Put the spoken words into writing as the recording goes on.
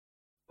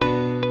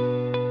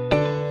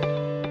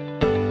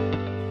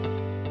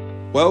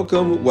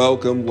Welcome,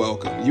 welcome,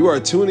 welcome. You are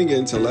tuning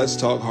in to Let's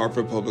Talk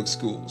Hartford Public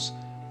Schools.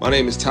 My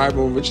name is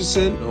Tyrone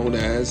Richardson, known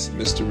as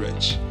Mr.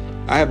 Rich.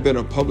 I have been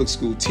a public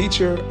school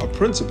teacher, a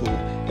principal,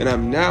 and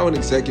I'm now an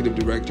executive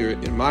director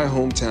in my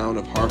hometown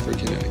of Hartford,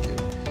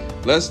 Connecticut.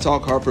 Let's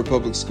Talk Hartford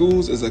Public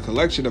Schools is a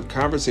collection of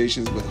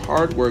conversations with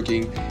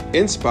hardworking,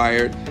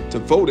 inspired,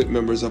 devoted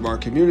members of our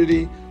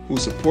community who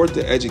support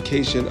the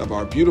education of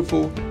our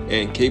beautiful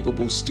and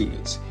capable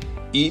students.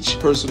 Each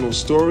personal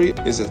story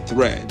is a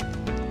thread,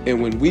 and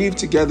when weaved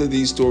together,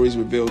 these stories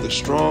reveal the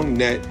strong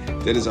net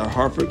that is our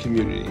Hartford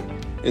community.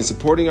 In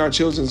supporting our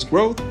children's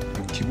growth,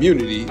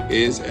 community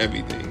is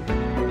everything.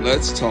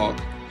 Let's talk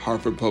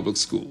Hartford Public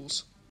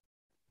Schools.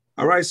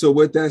 All right, so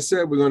with that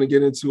said, we're going to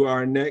get into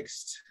our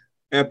next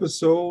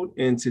episode.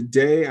 And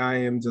today I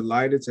am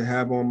delighted to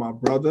have on my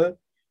brother,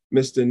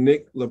 Mr.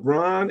 Nick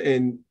LeBron.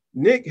 And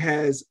Nick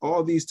has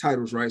all these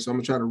titles, right? So I'm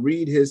going to try to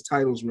read his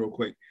titles real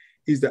quick.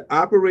 He's the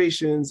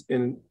Operations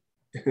and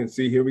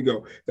see, here we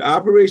go. The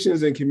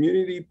Operations and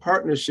Community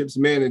Partnerships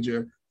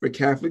Manager for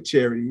Catholic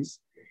Charities.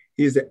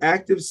 He is the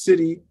Active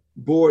City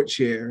Board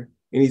Chair,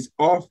 and he's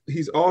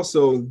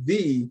also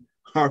the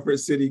Hartford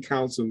City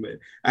Councilman.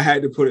 I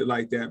had to put it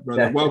like that,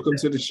 brother. Welcome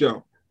to the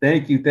show.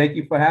 Thank you. Thank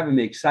you for having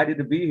me. Excited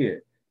to be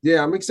here.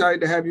 Yeah, I'm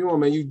excited to have you on,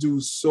 man. You do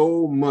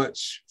so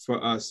much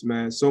for us,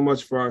 man. So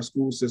much for our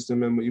school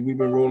system, and we've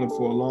been rolling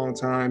for a long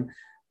time.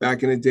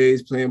 Back in the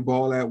days, playing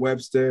ball at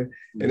Webster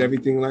and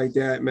everything like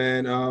that,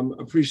 man.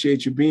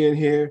 Appreciate you being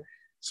here.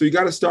 So you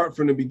got to start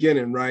from the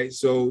beginning, right?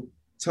 So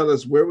tell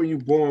us, where were you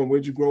born?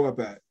 Where'd you grow up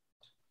at?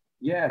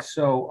 Yeah,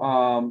 so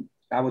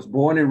I was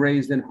born and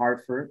raised in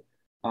Hartford.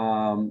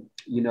 My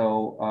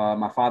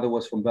father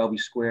was from Bellevue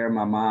Square.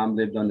 My mom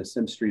lived on the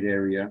Sim Street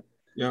area.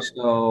 Yep.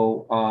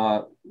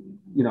 So,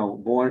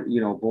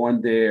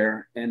 born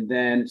there. And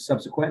then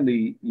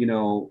subsequently,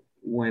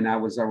 when I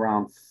was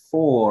around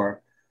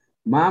 4,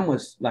 Mom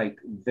was like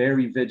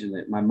very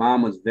vigilant. My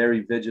mom was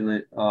very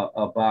vigilant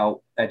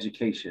about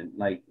education.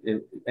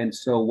 And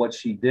so what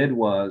she did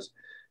was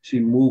she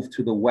moved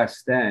to the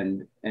West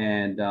End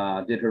and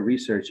did her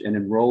research and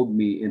enrolled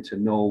me into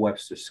Noah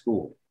Webster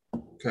School.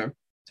 Okay.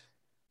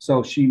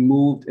 So we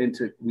moved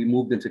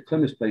into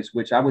Clemens Place,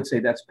 which I would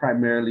say that's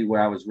primarily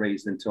where I was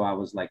raised until I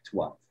was like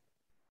 12.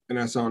 And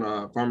that's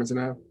on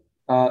Farmington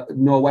Ave?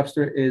 Noah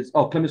Webster is,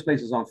 Clemens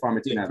Place is on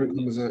Farmington Ave.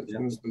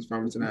 Clemens Place,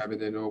 Farmington Ave,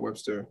 and then Noah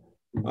Webster.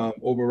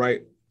 Over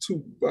right,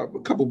 a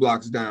couple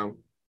blocks down,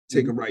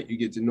 take a right, you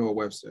get to Noah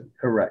Webster.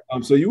 Correct.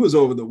 So you was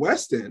over the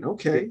West End,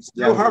 okay.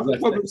 Still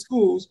Hartford Public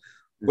Schools,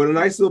 but a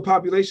nice little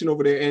population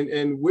over there.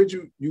 And where'd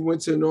you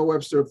went to Noah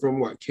Webster from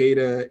what, K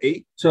to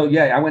 8? So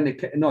yeah, I went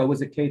to it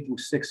was a K through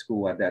 6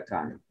 school at that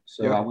time.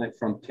 So I went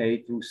from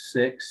K through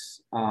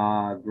 6,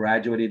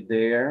 graduated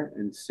there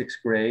in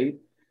 6th grade.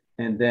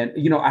 And then,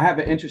 I have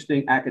an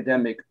interesting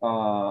academic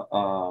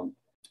career,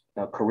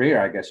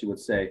 I guess you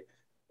would say.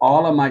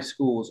 All of my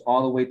schools,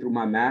 all the way through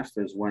my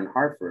master's, were in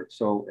Hartford.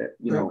 So,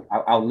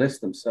 I'll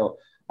list them. So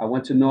I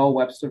went to Noah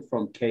Webster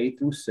from K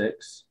through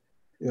 6.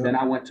 Yeah. Then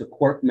I went to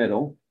Quirk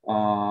Middle,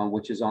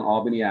 which is on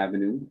Albany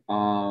Avenue.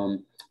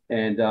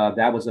 And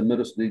that was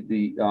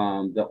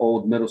the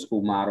old middle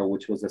school model,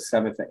 which was a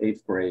 7th and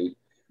 8th grade.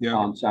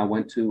 Yeah. So I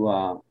went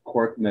to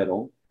Quirk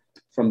Middle.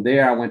 From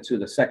there, I went to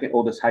the second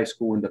oldest high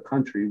school in the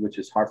country, which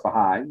is Hartford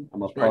High.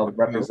 I'm a club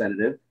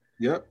representative.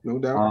 Yep, no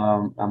doubt.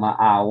 I'm an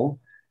owl.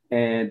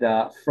 And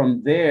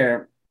from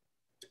there,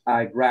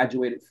 I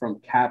graduated from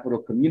Capital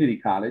Community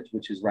College,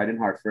 which is right in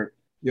Hartford.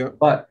 Yeah.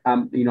 But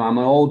I'm an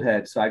old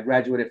head, so I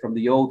graduated from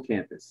the old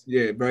campus.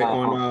 Yeah, right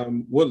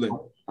on Woodland.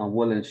 On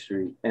Woodland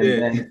Street. And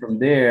then from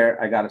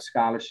there, I got a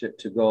scholarship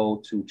to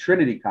go to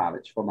Trinity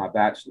College for my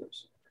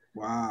bachelor's.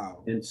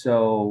 Wow. And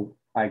so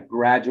I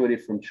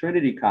graduated from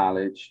Trinity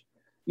College.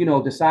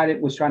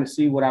 Was trying to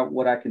see what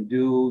I can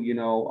do,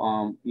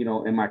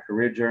 in my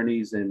career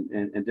journeys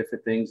and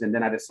different things. And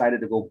then I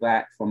decided to go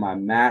back for my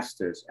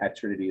master's at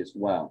Trinity as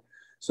well.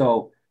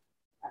 So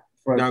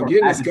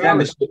getting a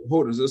scholarship,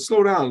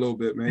 slow down a little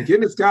bit, man.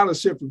 Getting a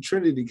scholarship from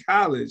Trinity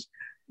College.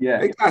 Yeah.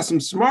 They got some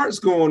smarts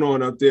going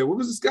on up there. What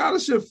was the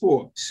scholarship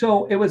for?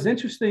 So it was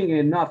interesting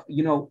enough,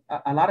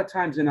 a lot of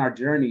times in our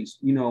journeys,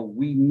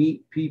 we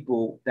meet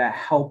people that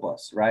help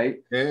us,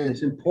 right? Yeah.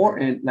 It's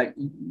important, like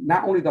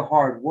not only the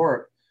hard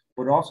work,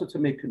 but also to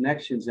make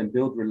connections and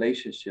build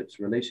relationships.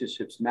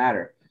 Relationships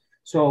matter.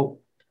 So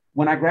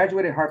when I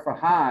graduated Hartford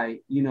High,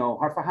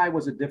 Hartford High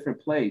was a different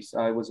place.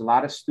 It was a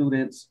lot of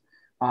students.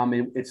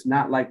 It's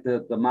not like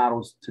the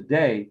models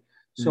today.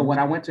 So when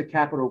I went to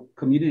Capital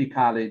Community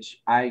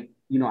College, I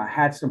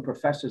had some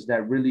professors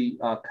that really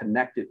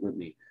connected with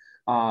me.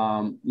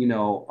 I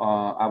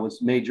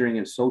was majoring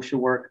in social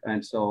work.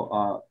 And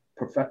so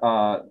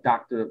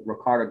Dr.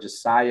 Ricardo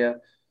Josiah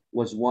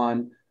was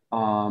one.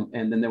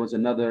 And then there was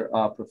another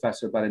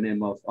professor by the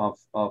name of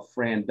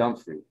Fran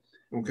Dunphy.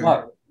 Okay.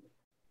 But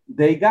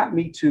they got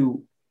me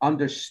to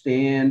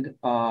understand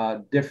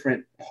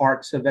different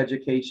parts of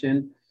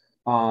education.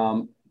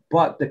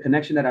 But the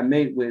connection that I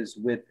made was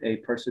with a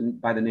person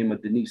by the name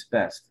of Denise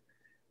Best,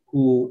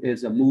 who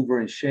is a mover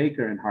and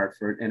shaker in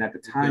Hartford. And at the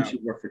time, Yeah. she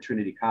worked for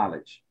Trinity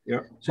College.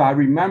 Yeah. So I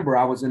remember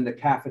I was in the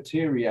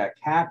cafeteria at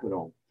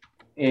Capitol,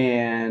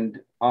 and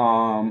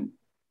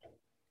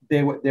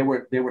there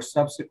were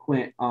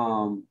subsequent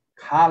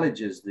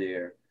colleges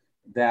there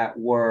that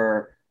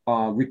were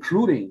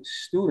recruiting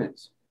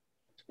students.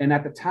 And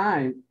at the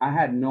time, I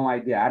had no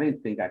idea. I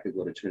didn't think I could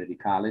go to Trinity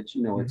College.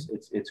 You know,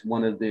 it's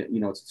one of the, you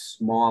know, it's a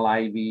small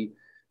Ivy.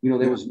 You know,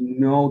 there was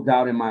no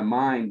doubt in my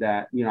mind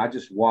that, you know, I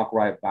just walked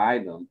right by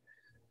them.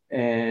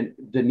 And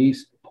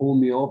Denise pulled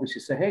me over. She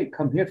said, "Hey,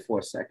 come here for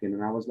a second."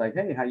 And I was like,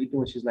 "Hey, how you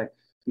doing?" She's like,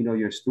 "You know,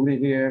 you're a student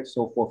here,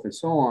 so forth and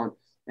so on."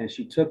 And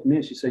she took me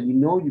and she said, "You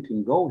know, you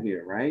can go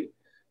here, right?"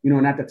 You know,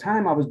 and at the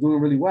time I was doing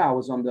really well. I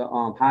was on the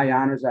high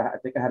honors. I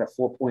think I had a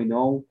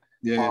 4.0.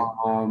 Yeah.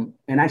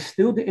 And I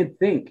still didn't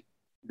think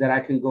that I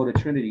can go to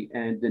Trinity.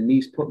 And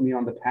Denise put me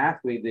on the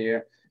pathway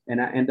there. And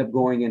I ended up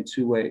going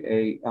into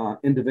a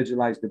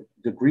individualized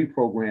degree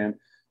program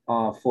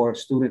for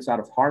students out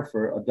of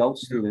Hartford, adult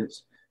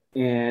students.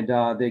 And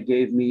they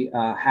gave me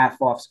a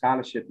half off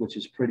scholarship, which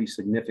is pretty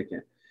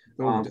significant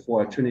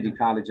for a Trinity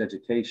College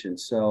education.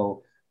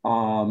 So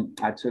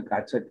I took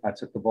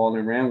the ball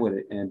and ran with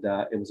it, and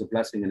it was a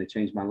blessing, and it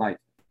changed my life.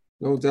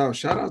 No doubt.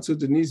 Shout out to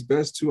Denise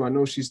Best too. I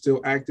know she's still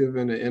active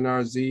in the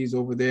NRZs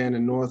over there in the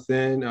North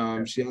End.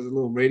 She has a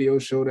little radio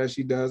show that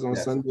she does on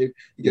Sunday.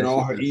 You get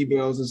all her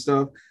emails and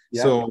stuff.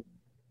 Yep. So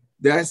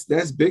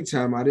that's big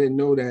time. I didn't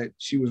know that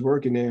she was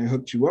working there and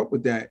hooked you up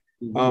with that.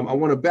 I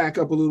want to back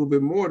up a little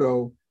bit more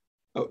though.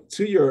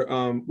 To your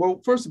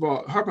well, first of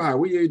all, Harper High,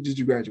 what year did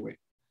you graduate?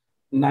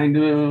 90.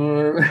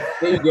 There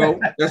you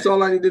go. That's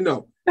all I need to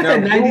know. Now,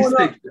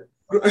 96.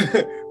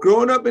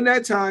 Growing up in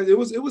that time, it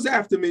was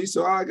after me,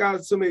 so I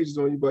got some ages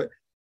on you. But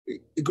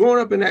growing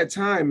up in that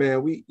time,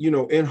 man, we, you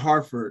know, in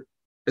Hartford,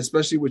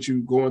 especially with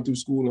you going through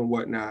school and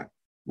whatnot,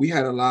 we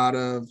had a lot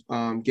of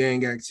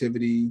gang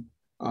activity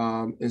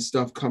and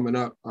stuff coming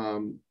up.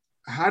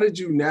 How did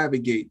you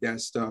navigate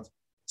that stuff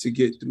to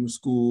get through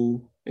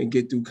school and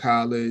get through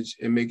college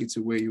and make it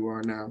to where you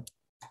are now?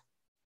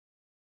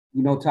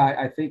 You know, Ty,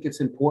 I think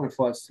it's important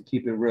for us to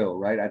keep it real,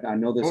 right? I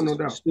know this is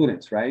for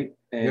students, right?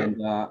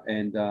 And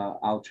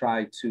I'll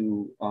try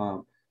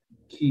to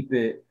keep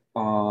it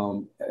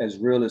as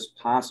real as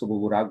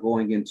possible without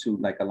going into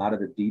like a lot of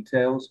the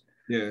details.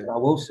 Yeah. What I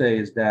will say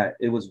is that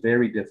it was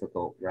very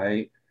difficult,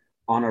 right?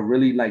 On a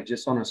really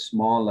just on a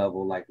small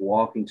level, like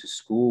walking to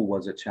school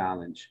was a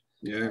challenge.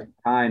 Yeah. At the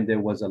time, there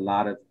was a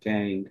lot of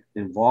gang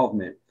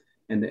involvement.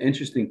 And the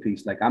interesting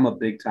piece, like I'm a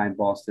big time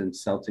Boston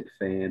Celtic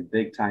fan,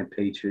 big time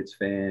Patriots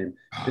fan,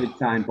 big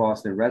time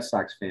Boston Red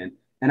Sox fan.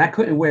 And I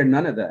couldn't wear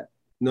none of that.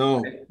 No.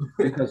 Right?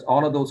 Because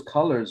all of those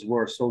colors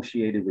were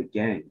associated with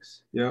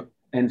gangs. Yeah.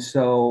 And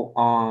so,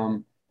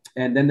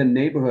 and then the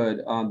neighborhood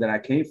that I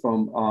came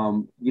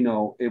from, you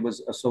know, it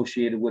was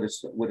associated with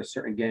a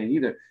certain gang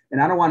either.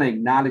 And I don't want to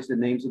acknowledge the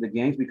names of the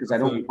gangs because I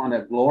don't want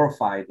to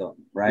glorify them,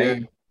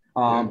 right?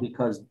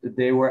 Because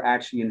they were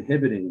actually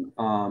inhibiting.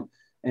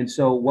 And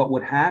so what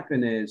would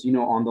happen is, you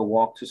know, on the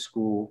walk to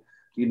school,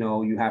 you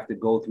know, you have to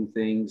go through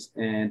things.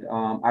 And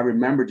I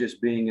remember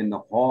just being in the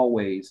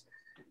hallways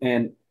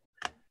and,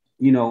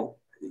 you know,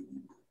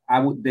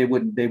 they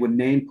would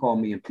name call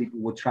me and people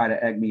would try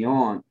to egg me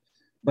on.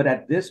 But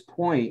at this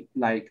point,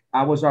 like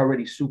I was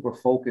already super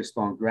focused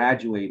on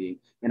graduating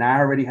and I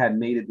already had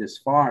made it this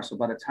far. So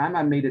by the time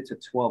I made it to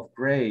 12th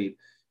grade,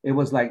 it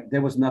was like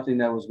there was nothing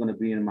that was going to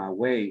be in my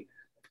way.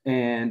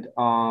 And,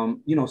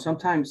 you know,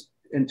 sometimes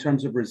in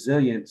terms of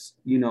resilience,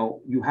 you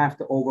know, you have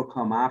to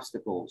overcome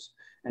obstacles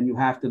and you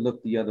have to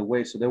look the other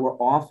way. So there were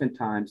often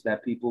times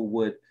that people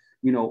would,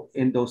 you know,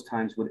 in those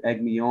times would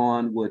egg me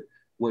on, would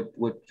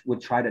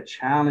try to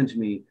challenge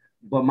me.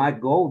 But my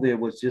goal there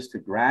was just to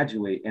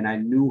graduate. And I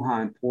knew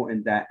how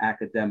important that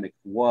academic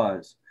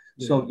was.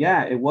 Yeah. So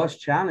yeah, it was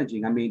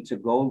challenging. I mean, to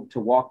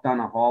walk down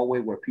a hallway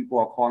where people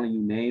are calling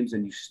you names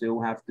and you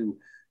still have to,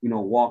 you know,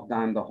 walk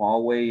down the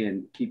hallway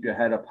and keep your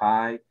head up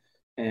high.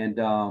 And,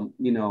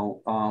 you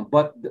know,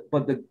 but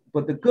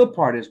the good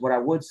part is what I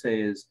would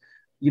say is,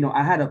 you know,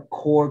 I had a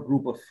core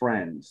group of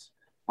friends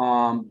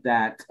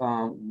that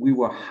we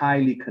were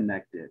highly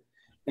connected.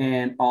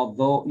 And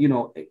although,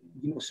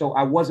 so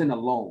I wasn't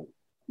alone.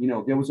 You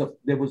know,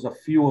 there was a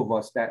few of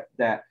us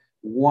that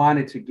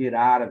wanted to get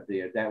out of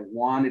there, that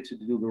wanted to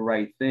do the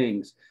right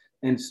things.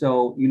 And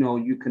so, you know,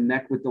 you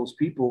connect with those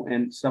people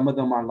and some of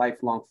them are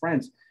lifelong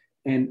friends.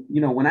 And, you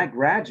know, when I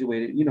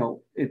graduated, you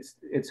know,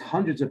 it's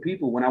hundreds of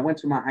people. When I went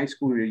to my high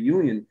school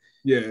reunion,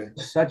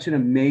 such an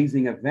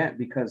amazing event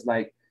because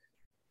like,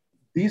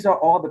 these are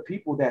all the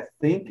people that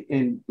think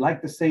and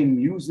like the same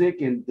music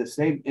and the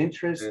same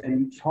interests and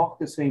you talk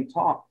the same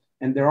talk.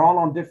 And they're all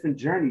on different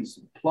journeys,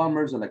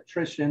 plumbers,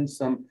 electricians,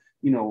 some,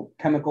 you know,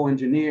 chemical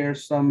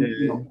engineers, some,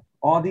 you know,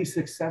 all these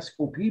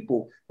successful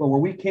people. But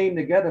when we came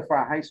together for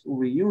our high school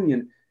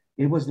reunion,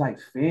 it was like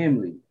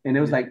family. And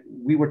it was like,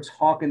 we were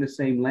talking the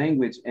same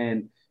language.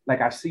 And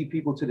like, I see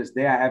people to this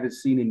day I haven't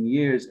seen in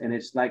years. And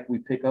it's like, we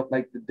pick up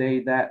like the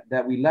day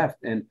that we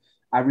left. And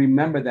I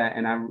remember that.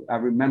 And I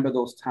remember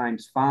those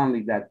times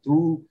fondly that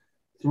through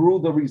through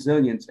the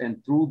resilience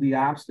and through the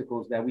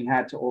obstacles that we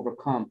had to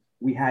overcome,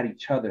 we had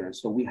each other. And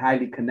so we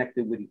highly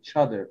connected with each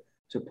other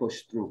to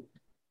push through.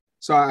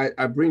 So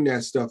I bring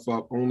that stuff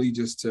up only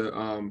just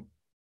to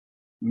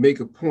make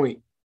a point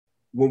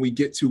when we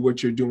get to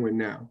what you're doing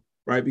now,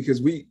 right?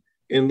 Because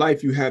in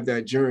life, you have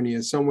that journey,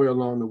 and somewhere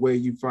along the way,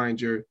 you find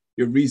your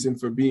reason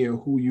for being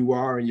who you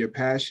are and your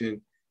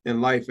passion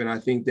in life. And I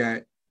think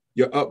that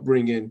your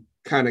upbringing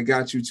kind of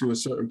got you to a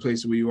certain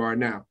place where you are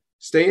now.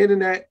 Staying in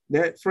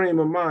that frame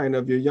of mind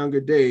of your younger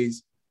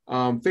days,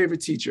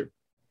 favorite teacher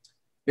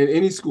in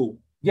any school?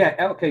 Yeah.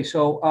 Okay.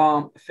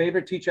 So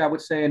favorite teacher, I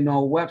would say in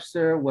Noel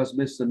Webster was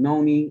Miss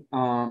Zanoni.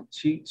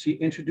 She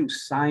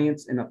introduced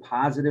science in a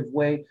positive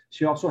way.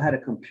 She also had a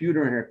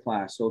computer in her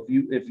class. So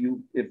if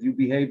you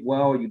behaved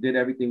well, you did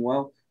everything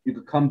well, you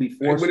could come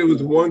before. When it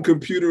was one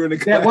computer in the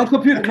class. Yeah, one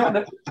computer.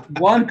 No,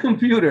 one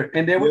computer,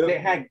 and they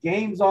had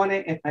games on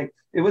it, and like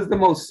it was the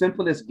most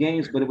simplest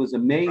games, but it was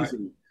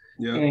amazing. Right.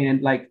 Yeah.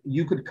 And like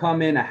you could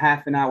come in a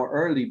half an hour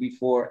early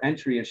before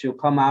entry, and she'll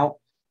come out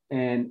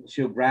and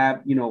she'll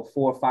grab 4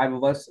 or 5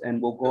 of us,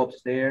 and we'll go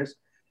upstairs.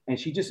 And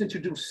she just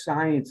introduced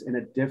science in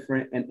a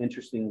different and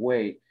interesting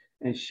way,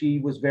 and she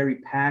was very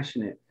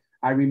passionate.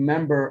 I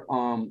remember,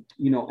 and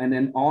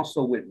then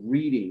also with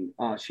reading,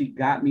 she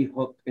got me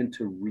hooked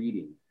into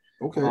reading.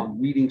 Okay.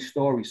 Reading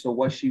stories. So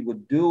what she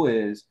would do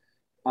is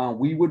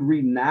we would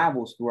read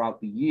novels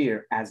throughout the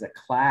year as a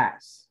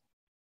class.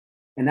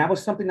 And that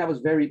was something that was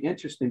very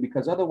interesting,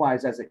 because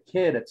otherwise, as a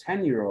kid, a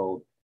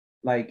 10-year-old,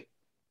 like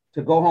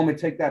to go home and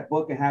take that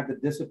book and have the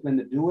discipline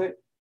to do it.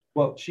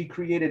 Well, she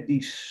created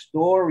these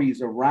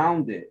stories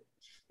around it.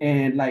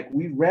 And like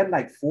we read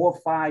like 4 or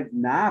 5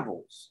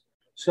 novels.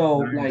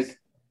 So nice. Like,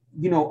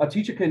 a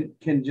teacher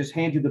can just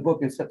hand you the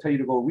book and tell you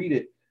to go read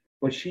it.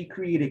 But she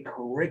created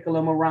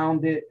curriculum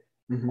around it.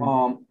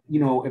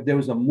 Mm-hmm. If there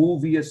was a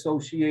movie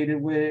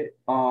associated with it,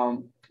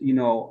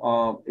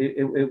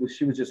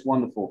 she was just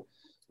wonderful.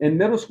 In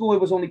middle school,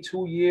 it was only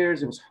 2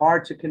 years. It was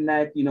hard to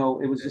connect. It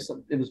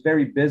was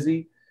very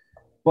busy.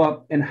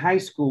 But in high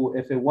school,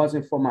 if it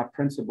wasn't for my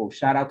principal,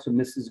 shout out to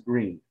Mrs.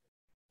 Green.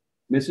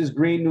 Mrs.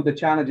 Green knew the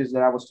challenges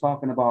that I was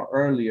talking about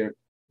earlier.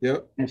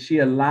 Yep. And she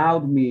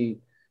allowed me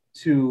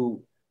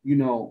to,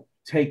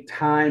 take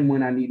time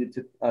when I needed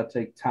to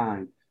take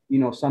time.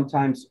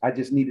 Sometimes I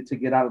just needed to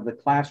get out of the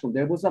classroom.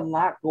 There was a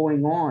lot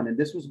going on. And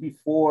this was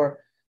before,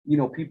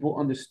 people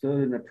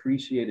understood and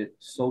appreciated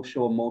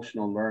social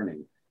emotional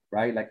learning,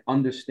 right? Like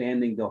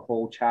understanding the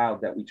whole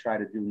child that we try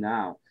to do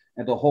now.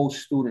 And the whole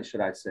student,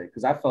 should I say,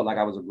 because I felt like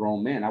I was a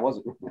grown man. I was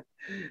a grown man.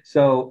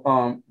 So,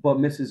 but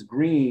Mrs.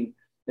 Green,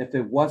 if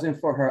it wasn't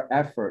for her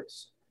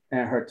efforts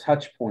and her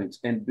touch points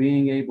and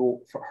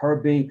for her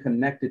being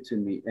connected to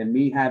me and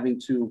me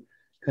having to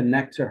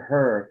connect to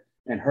her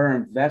and her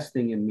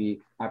investing in me,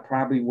 I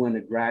probably wouldn't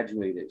have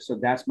graduated. So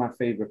that's my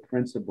favorite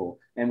principal.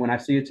 And when I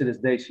see her to this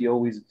day, she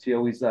always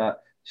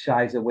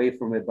shies away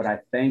from it, but I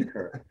thank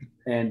her.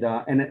 And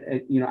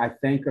I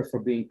thank her for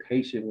being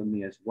patient with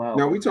me as well.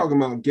 Now we're talking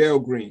about Gail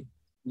Green.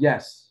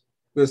 Yes.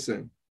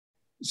 Listen,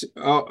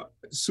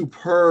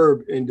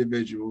 superb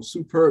individual.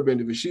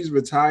 She's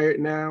retired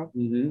now,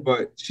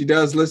 but she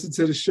does listen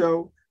to the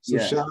show. So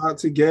shout out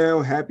to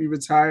Gail. Happy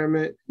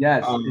retirement.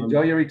 Yes,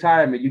 enjoy your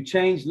retirement. You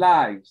changed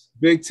lives.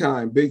 Big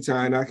time.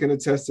 I can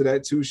attest to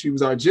that too. She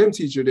was our gym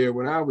teacher there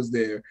when I was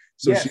there.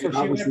 So she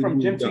went from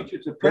gym teacher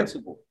to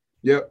principal.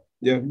 Yep.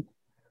 Mm-hmm.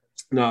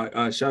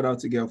 No, shout out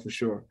to Gail for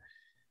sure.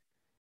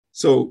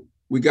 So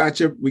we got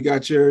your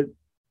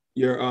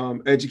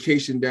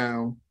education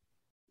down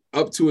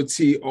up to a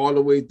T all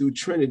the way through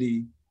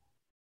Trinity.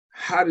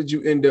 How did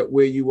you end up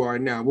where you are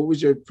now? What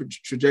was your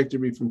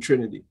trajectory from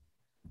Trinity?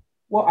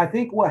 Well, I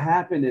think what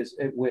happened is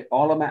with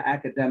all of my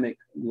academic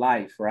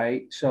life,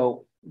 right?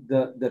 So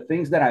the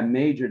things that I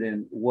majored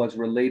in was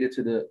related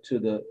to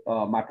the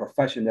my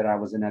profession that I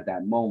was in at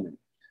that moment.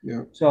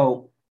 Yeah.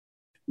 So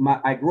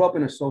I grew up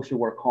in a social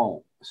work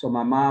home. So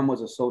my mom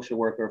was a social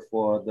worker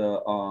for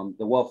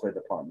the welfare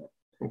department.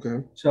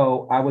 Okay.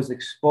 So I was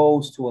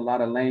exposed to a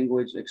lot of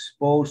language,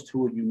 exposed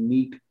to a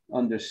unique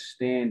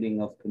understanding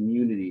of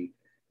community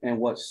and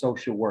what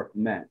social work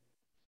meant.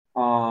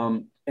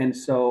 And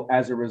so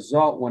as a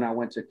result, when I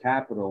went to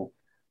Capital,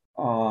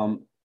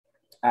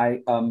 I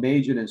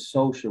majored in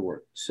social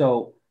work.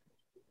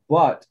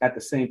 But at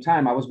the same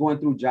time, I was going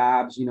through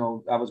jobs.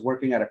 I was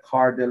working at a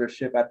car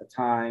dealership at the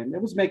time.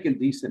 It was making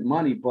decent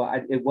money,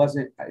 but that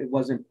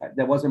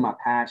wasn't my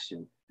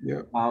passion.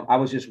 Yeah. I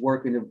was just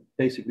working to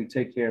basically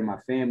take care of my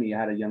family. I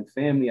had a young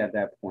family at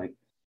that point.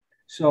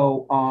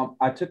 So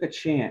I took a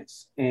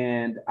chance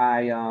and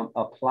I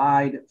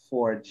applied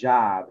for a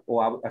job,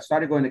 or I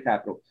started going to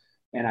Capital,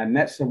 and I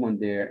met someone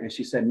there, and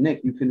she said,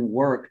 "Nick, you can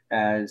work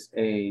as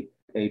a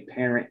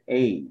parent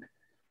aide."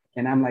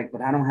 And I'm like,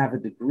 "But I don't have a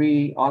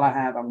degree.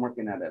 I'm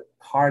working at a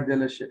car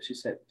dealership." She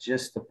said,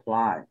 "Just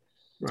apply."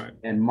 Right.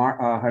 And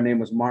her name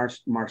was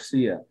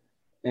Marcia.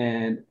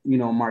 And,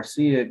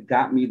 Marcia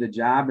got me the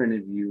job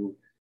interview.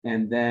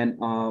 And then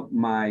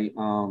my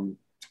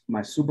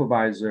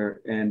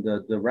supervisor and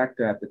the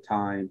director at the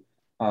time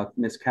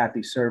Miss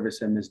Kathy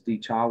Service and Miss Dee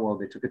Chawell,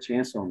 they took a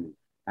chance on me.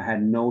 I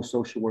had no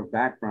social work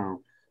background,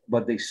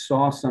 but they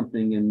saw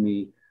something in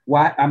me.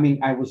 Well, I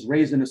mean, I was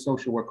raised in a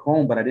social work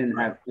home, but I didn't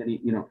have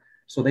any,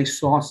 so they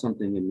saw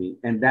something in me,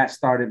 and that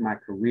started my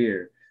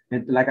career.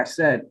 And like I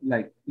said,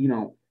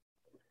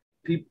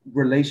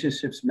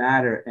 relationships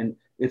matter, and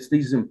it's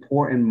these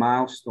important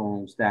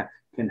milestones that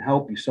can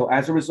help you. So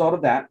as a result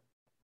of that,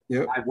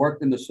 yep. I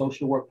worked in the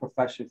social work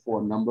profession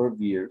for a number of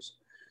years.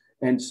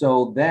 And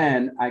so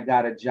then I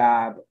got a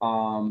job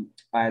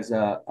as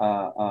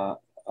a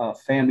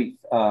family,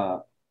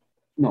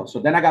 so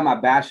then I got my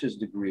bachelor's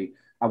degree.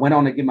 I went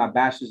on to get my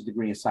bachelor's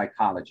degree in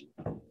psychology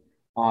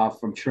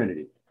from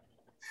Trinity.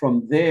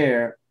 From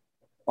there,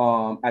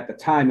 at the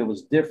time it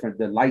was different.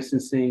 The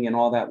licensing and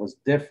all that was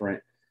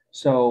different.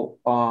 So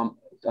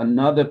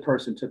another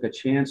person took a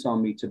chance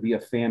on me to be a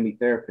family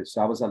therapist.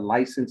 So I was a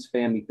licensed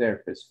family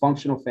therapist,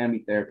 functional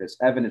family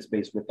therapist,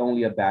 evidence-based with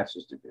only a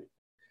bachelor's degree.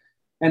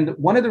 And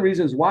one of the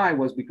reasons why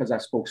was because I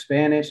spoke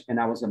Spanish and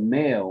I was a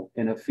male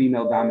in a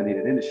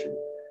female-dominated industry.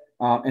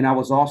 And I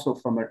was also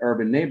from an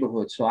urban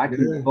neighborhood, so I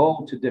could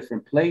go to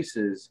different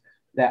places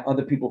that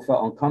other people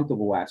felt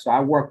uncomfortable at. So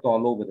I worked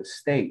all over the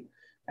state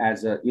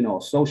as a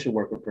social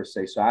worker per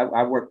se. So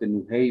I worked in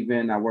New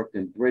Haven, I worked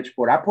in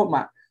Bridgeport. I put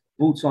my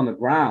boots on the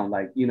ground,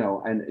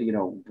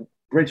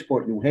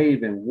 Bridgeport, New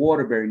Haven,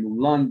 Waterbury, New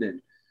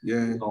London,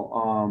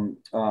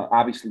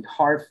 obviously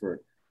Hartford.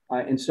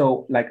 And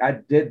so I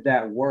did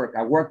that work.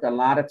 I worked a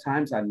lot of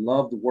times. I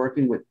loved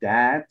working with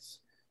dads.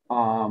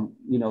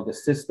 The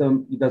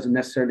system doesn't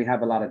necessarily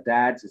have a lot of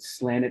dads. It's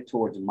slanted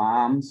towards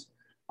moms.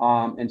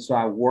 And so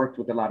I worked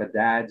with a lot of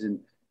dads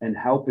and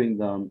helping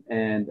them.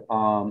 And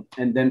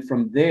then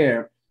from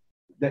there,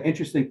 the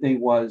interesting thing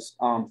was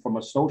from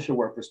a social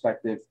work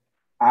perspective,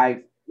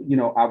 I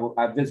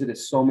visited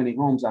so many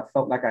homes. I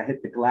felt like I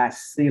hit the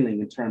glass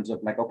ceiling in terms of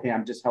okay,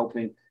 I'm just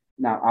helping.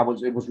 Now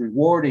it was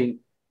rewarding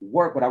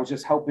work, but I was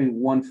just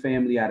helping one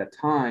family at a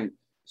time.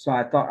 So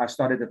I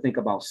started to think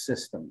about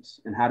systems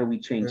and how do we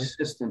change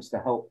systems to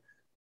help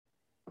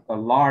a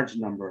large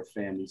number of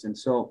families. And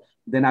so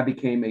then I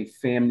became a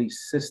family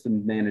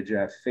system manager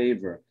at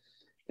Favor.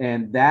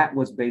 And that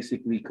was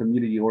basically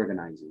community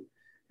organizing.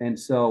 And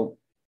so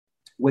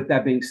with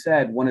that being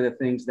said, one of the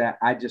things that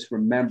I just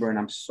remember and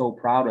I'm so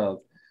proud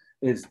of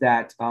is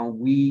that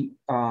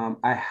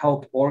I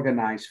helped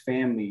organize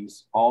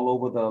families all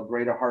over the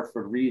greater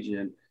Hartford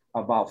region,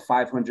 about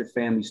 500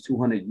 families,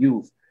 200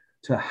 youth,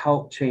 to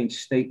help change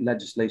state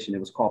legislation. It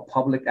was called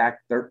Public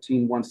Act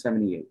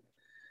 13178.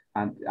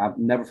 I'll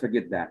never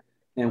forget that.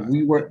 And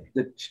we were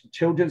the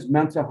children's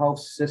mental health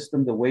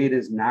system, the way it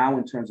is now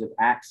in terms of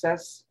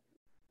access.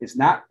 It's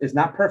not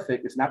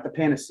perfect. It's not the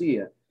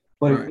panacea,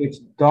 but it's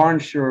darn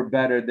sure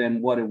better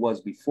than what it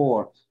was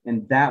before.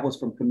 And that was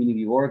from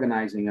community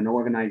organizing and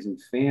organizing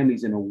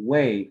families in a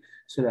way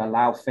so to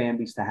allow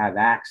families to have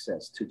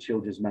access to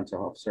children's mental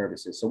health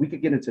services. So we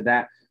could get into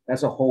that.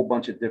 That's a whole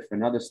bunch of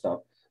different other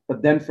stuff.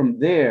 But then from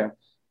there,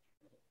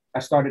 I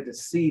started to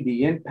see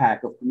the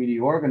impact of community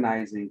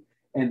organizing.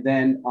 And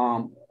then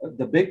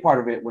the big part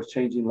of it was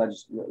changing,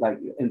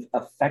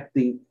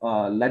 affecting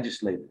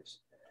legislators.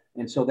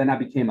 And so then I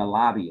became a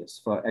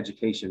lobbyist for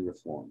education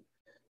reform.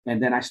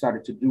 And then I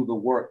started to do the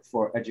work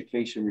for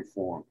education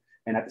reform.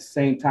 And at the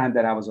same time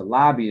that I was a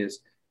lobbyist,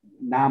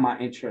 now my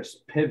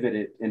interest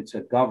pivoted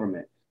into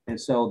government. And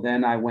so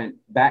then I went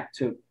back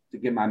to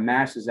get my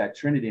master's at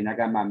Trinity, and I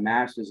got my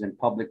master's in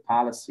public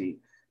policy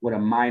with a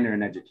minor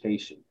in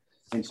education.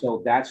 And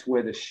so that's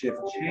where the shift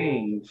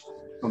changed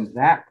from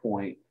that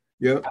point.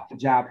 I got the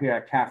job here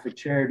at Catholic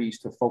Charities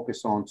to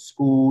focus on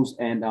schools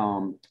and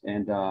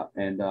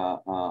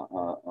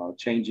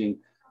changing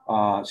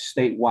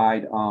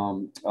statewide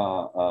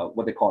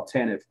what they call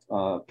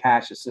TANF,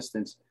 cash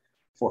assistance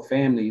for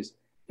families.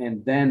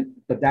 And then,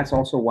 but that's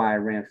also why I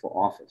ran for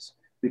office,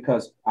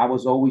 because I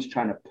was always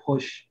trying to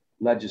push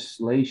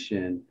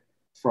legislation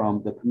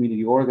from the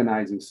community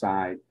organizing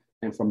side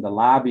and from the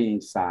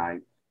lobbying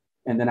side.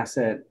 And then I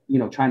said,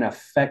 trying to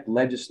affect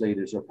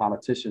legislators or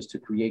politicians to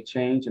create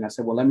change. And I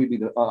said, well, let me be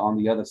on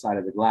the other side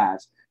of the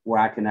glass where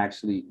I can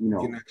actually,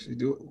 can actually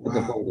do it.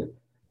 Wow.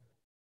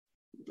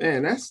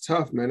 Man, that's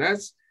tough, man.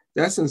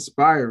 That's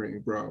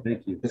inspiring, bro.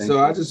 Thank you. These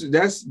are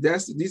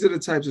the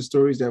types of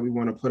stories that we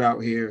want to put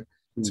out here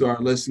to our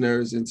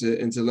listeners and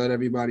to let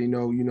everybody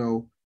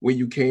know, where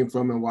you came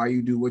from and why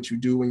you do what you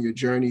do in your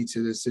journey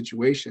to this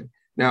situation.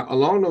 Now,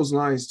 along those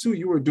lines too,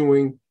 you were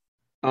doing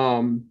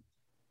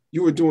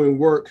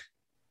work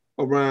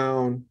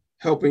around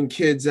helping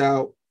kids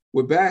out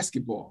with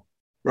basketball,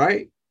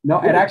 right? No,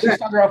 it actually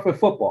started off with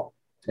football.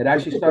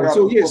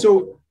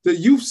 So the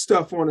youth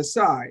stuff on the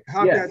side,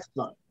 how'd that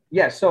start?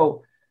 Yeah,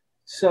 so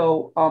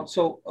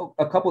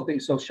a couple of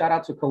things. So shout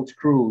out to Coach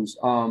Cruz.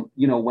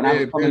 When I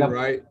was coming up,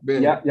 right?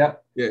 Ben. Yeah.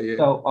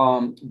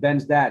 So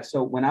Ben's dad.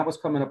 So when I was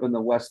coming up in the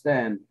West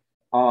End,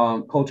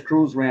 Coach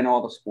Cruz ran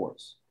all the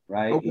sports,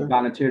 right? Okay. He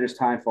volunteered his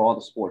time for all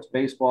the sports: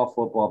 baseball,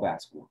 football,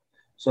 basketball.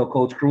 So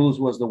Coach Cruz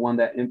was the one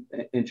that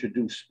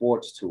introduced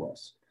sports to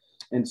us.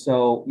 And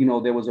so,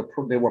 there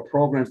were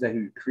programs that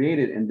he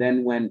created. And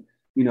then when,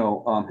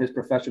 his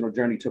professional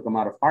journey took him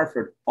out of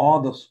Hartford, all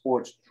the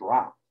sports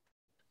dropped.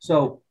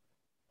 So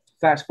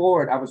fast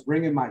forward, I was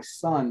bringing my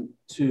son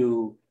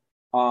to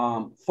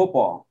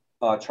football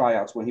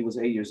tryouts when he was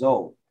 8 years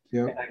old.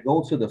 Yeah. And I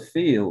go to the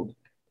field,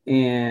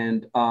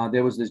 and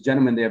there was this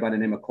gentleman there by the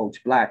name of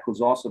Coach Black,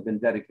 who's also been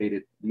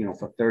dedicated,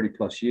 for 30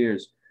 plus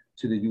years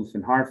to the youth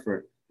in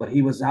Hartford. But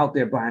he was out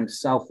there by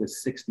himself with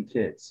 60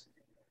 kids.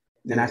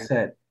 Yeah. And I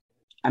said,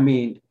 I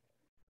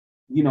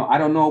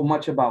don't know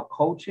much about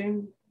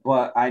coaching,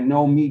 but I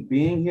know me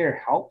being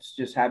here helps,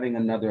 just having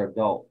another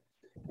adult.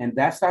 And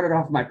that started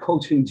off my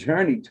coaching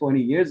journey 20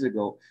 years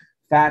ago.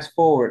 Fast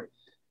forward.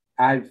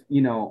 So,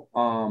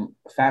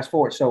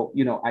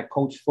 I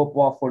coached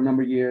football for a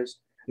number of years.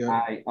 Yeah.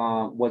 I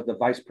was the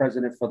vice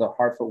president for the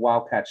Hartford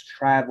Wildcats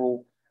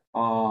travel,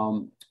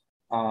 and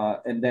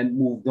then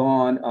moved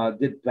on,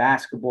 did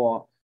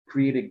basketball,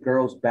 created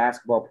girls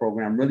basketball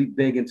program, really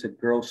big into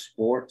girls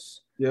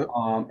sports. Yeah.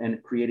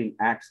 And creating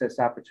access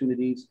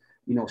opportunities,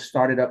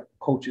 started up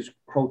Coach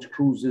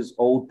Cruz's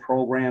old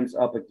programs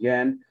up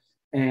again.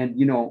 And,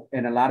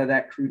 and a lot of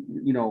that,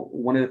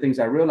 one of the things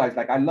I realized,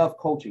 I love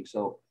coaching.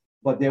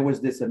 But there was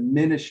this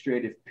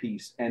administrative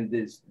piece and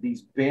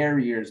these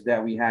barriers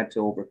that we had to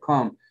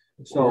overcome.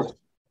 So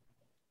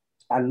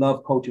I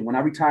love coaching. When I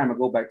retire, I'm gonna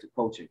go back to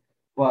coaching.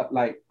 But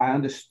I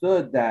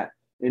understood that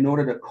in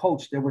order to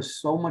coach, there was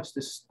so much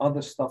this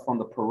other stuff on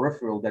the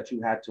peripheral that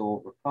you had to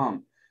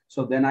overcome.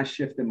 So then I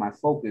shifted my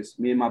focus.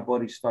 Me and my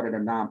buddy started a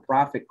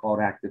nonprofit called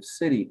Active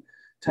City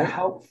to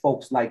help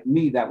folks like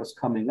me that was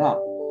coming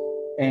up.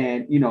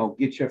 And,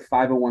 get your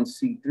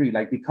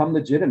 501c3, become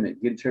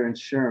legitimate, get your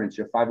insurance,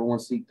 your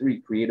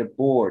 501c3, create a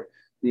board,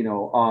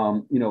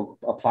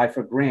 apply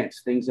for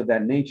grants, things of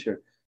that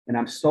nature. And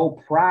I'm so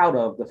proud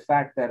of the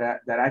fact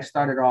that I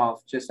started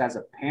off just as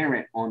a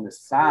parent on the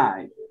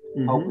side,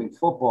 helping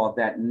football,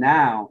 that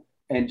now,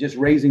 and just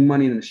raising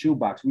money in the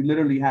shoebox. We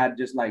literally had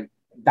just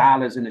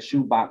dollars in the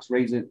shoebox,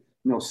 raising,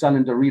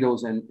 selling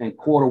Doritos and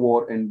quarter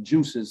water and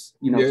juices,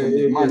 to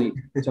make money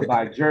to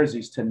buy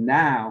jerseys, to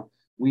now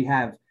we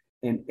have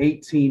an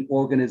 18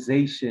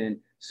 organization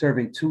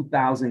serving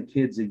 2,000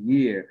 kids a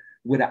year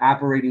with an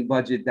operating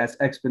budget that's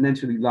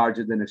exponentially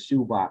larger than a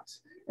shoebox.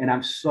 And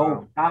I'm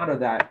so proud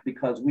of that,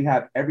 because we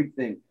have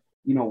everything,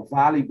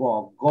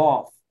 volleyball,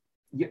 golf,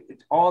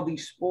 all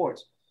these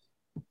sports.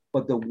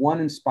 But the one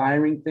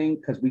inspiring thing,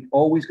 because we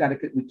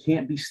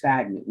can't be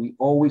stagnant. We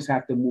always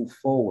have to move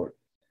forward.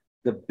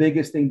 The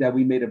biggest thing that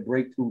we made a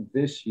breakthrough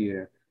this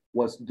year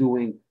was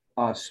doing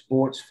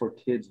sports for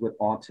kids with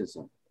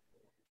autism.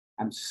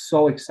 I'm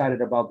so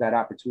excited about that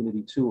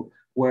opportunity too,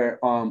 where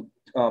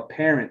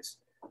parents,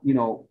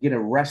 get a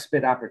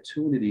respite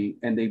opportunity,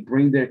 and they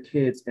bring their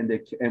kids, and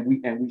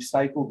we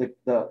cycle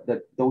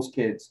those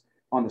kids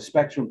on the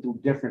spectrum through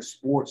different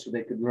sports so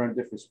they could learn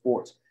different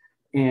sports.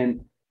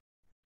 And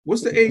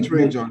what's the age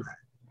range on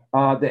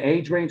that? The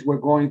age range, we're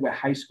going with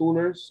high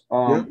schoolers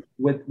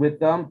with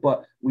them,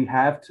 but we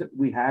have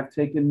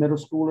taken middle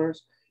schoolers.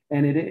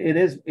 And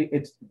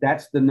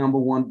that's the number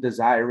one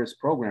desirous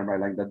program,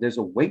 right? There's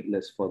a wait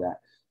list for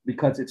that,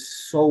 because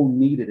it's so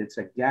needed. It's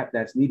a gap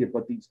that's needed.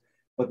 But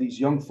these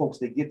young folks,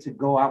 they get to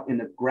go out in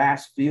the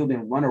grass field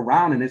and run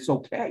around, and it's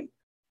okay,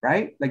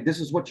 right? This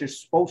is what you're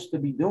supposed to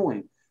be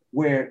doing.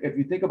 Where if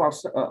you think about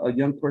a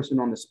young person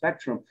on the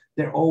spectrum,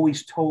 they're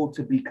always told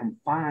to be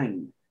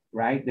confined,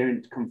 right? They're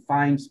in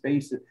confined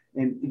spaces,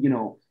 and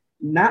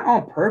not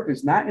on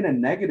purpose, not in a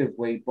negative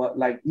way, but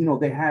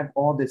they have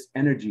all this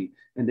energy,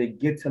 and they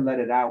get to let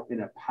it out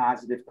in a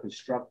positive,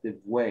 constructive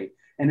way.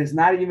 And it's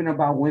not even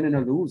about winning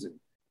or losing.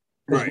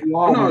 Right.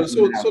 No,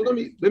 so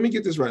let me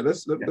get this right.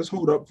 Let's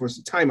hold up for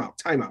some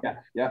timeout.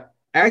 Yeah.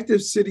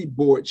 Active City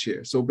board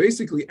chair. So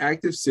basically,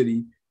 Active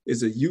City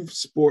is a youth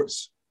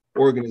sports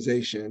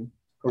organization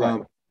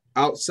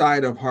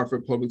outside of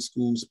Hartford Public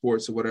Schools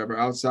sports or whatever,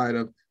 outside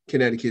of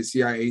Connecticut,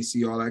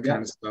 CIAC, all that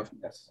kind of stuff.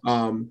 Yes.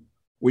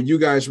 Where you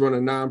guys run a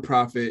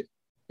nonprofit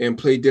and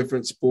play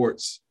different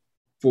sports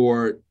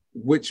for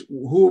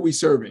who are we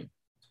serving?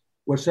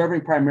 We're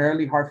serving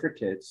primarily Hartford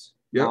kids.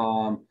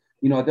 Yeah.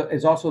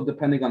 It's also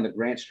depending on the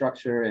grant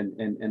structure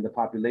and the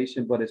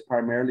population, but it's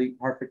primarily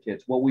Hartford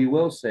kids. What we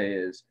will say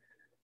is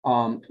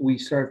we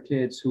serve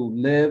kids who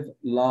live,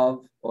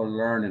 love, or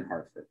learn in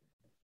Hartford.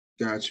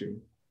 Got you.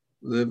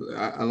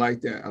 I like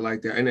that.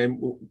 And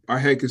then our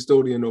head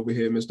custodian over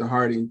here, Mr.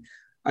 Harding,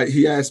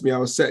 he asked me, I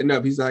was setting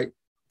up. He's like,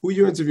 who are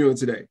you interviewing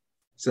today? I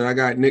said, I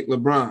got Nick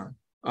LeBron.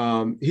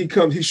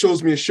 He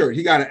shows me a shirt.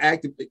 He got an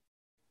Active,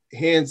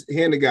 hand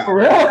the guy. For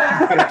real? He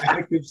got an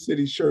Active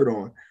City shirt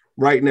on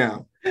right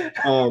now.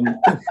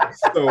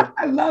 So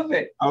I love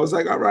it. I was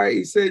like, all right.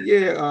 He said,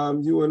 yeah,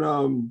 you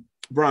and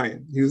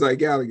Brian. He was like,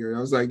 Gallagher. I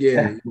was like,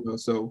 yeah.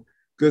 So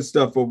good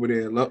stuff over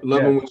there.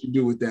 Loving what you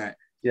do with that.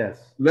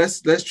 Yes.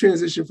 Let's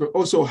transition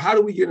from. So how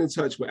do we get in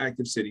touch with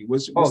Active City?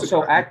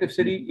 So Active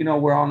City,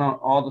 we're on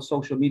all the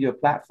social media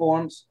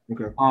platforms.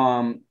 Okay.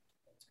 I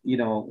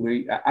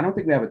don't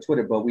think we have a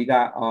Twitter, but we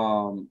got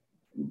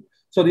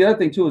So the other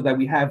thing too is that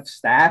we have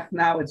staff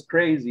now. It's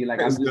crazy. Like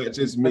It's I'm not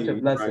just such me, a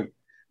blessing. right?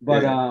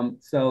 But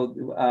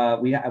Yeah.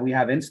 we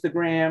have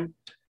Instagram,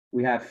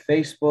 we have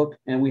Facebook,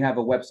 and we have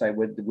a website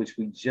which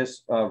we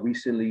just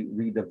recently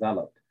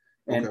redeveloped.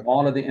 And Okay.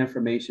 all of the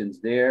information's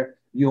there.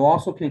 You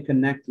also can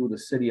connect through the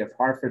city of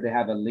Hartford. They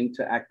have a link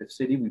to Active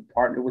City. We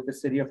partner with the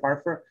city of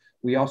Hartford.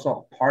 We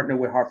also partner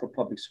with Hartford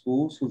Public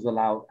Schools, who's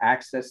allowed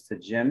access to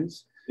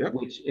gyms, Yep.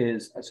 which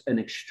is an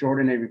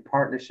extraordinary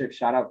partnership.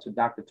 Shout out to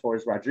Dr.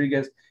 Torres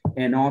Rodriguez,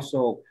 and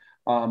also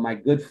my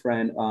good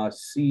friend,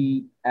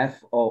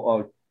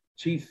 CFO,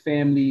 Chief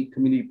Family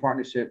Community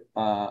Partnership,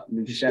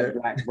 Nushet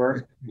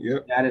Blackburk.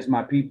 Yep. That is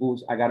my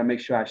peoples. I got to make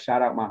sure I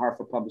shout out my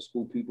Hartford Public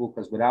School people,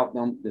 because without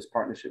them, this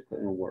partnership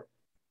couldn't work.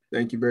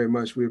 Thank you very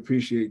much. We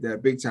appreciate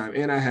that big time.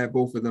 And I have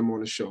both of them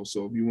on the show.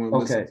 So if you want to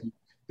listen to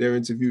their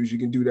interviews, you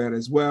can do that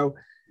as well.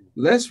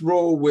 Let's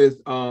roll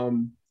with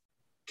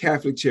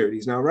Catholic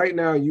Charities. Now, right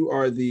now, you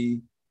are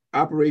the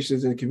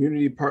Operations and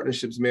Community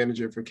Partnerships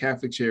Manager for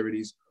Catholic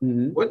Charities.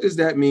 Mm-hmm. What does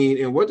that mean?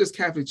 And what does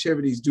Catholic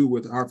Charities do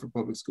with Hartford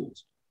Public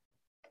Schools?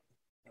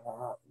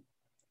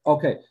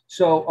 Okay,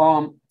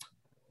 so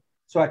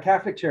at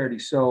Catholic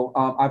Charities,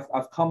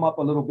 I've come up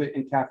a little bit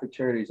in Catholic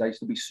Charities. I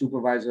used to be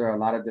supervisor of a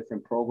lot of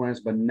different programs,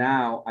 but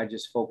now I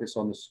just focus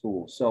on the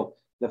school. So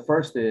the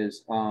first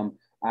is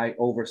I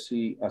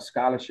oversee a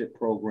scholarship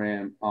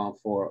program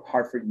for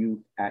Hartford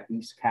youth at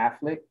East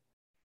Catholic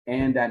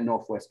and at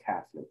Northwest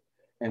Catholic.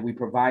 And we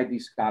provide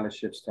these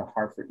scholarships to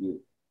Hartford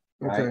youth,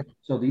 right? Okay.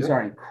 So these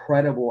are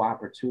incredible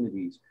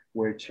opportunities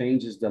where it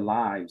changes the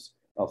lives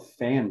of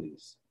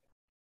families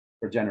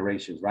for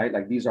generations, right?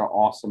 Like these are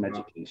awesome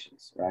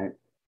educations, right?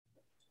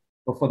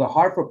 But for the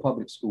Hartford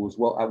Public Schools,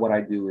 what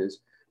I do is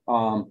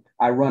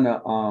I run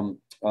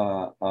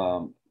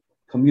a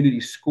community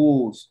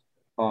schools.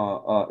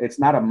 It's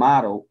not a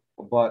model,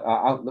 but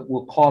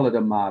we'll call it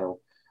a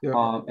model.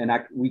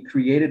 Yeah. We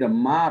created a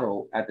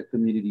model at the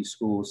community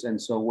schools.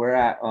 And so we're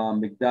at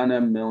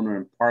McDonough, Milner,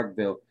 and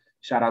Parkville.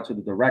 Shout out to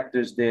the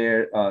directors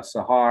there,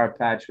 Sahar,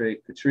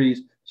 Patrick,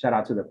 Patrice. Shout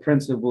out to the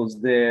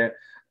principals there.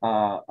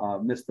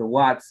 Mr.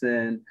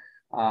 Watson,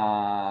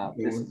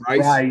 Mrs.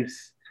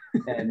 Bryce,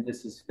 and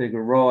Mrs.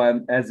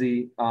 Figueroa,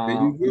 Ezzy,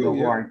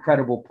 who are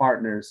incredible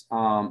partners.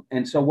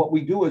 And so what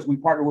we do is we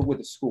partner with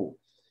the school,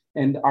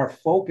 and our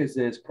focus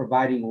is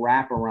providing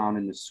wraparound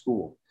in the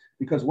school.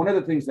 Because one of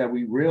the things that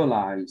we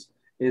realize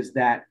is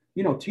that,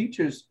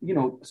 teachers,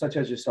 such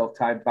as yourself,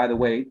 Ty, by the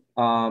way,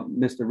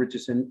 Mr.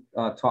 Richardson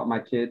taught my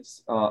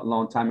kids a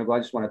long time ago. I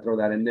just want to throw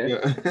that in there.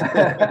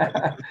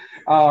 Yeah.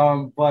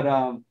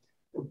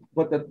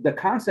 But the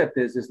concept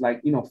is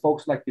like,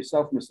 folks like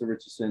yourself, Mr.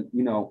 Richardson,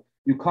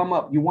 you come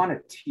up, you want to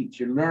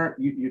teach, you learn,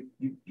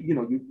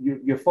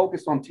 you're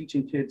focused on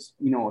teaching kids,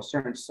 a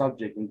certain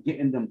subject and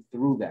getting them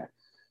through that.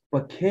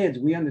 But kids,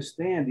 we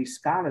understand these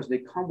scholars, they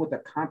come with a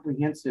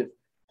comprehensive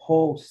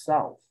whole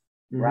self,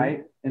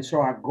 right? And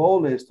so our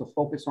goal is to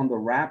focus on the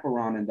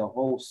wraparound and the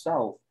whole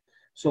self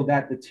so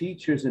that the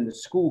teachers in the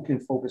school can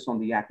focus on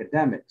the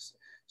academics.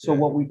 So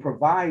what we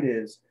provide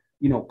is,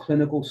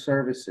 clinical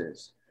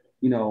services,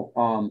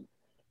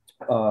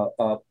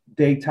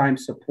 daytime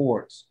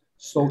supports,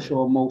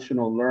 social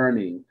emotional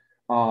learning,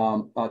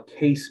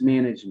 case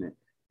management,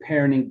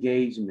 parent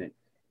engagement,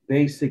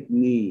 basic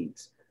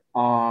needs.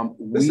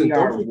 Listen,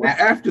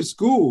 after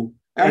school.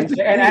 And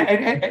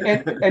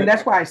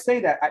that's why I say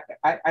that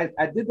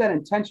I did that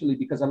intentionally,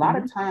 because a lot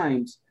of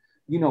times,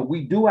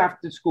 we do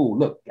after school.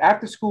 Look,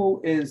 after school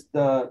is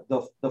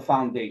the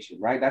foundation,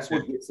 right? That's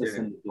what gets us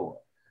in the door.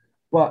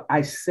 But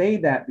I say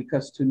that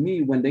because to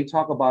me, when they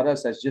talk about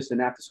us as just an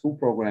after school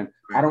program,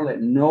 I don't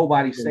let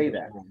nobody say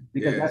that,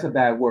 because that's a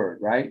bad word,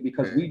 right?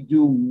 Because we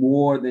do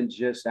more than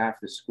just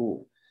after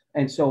school.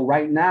 And so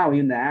right now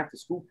in the after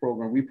school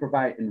program, we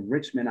provide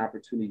enrichment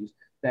opportunities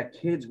that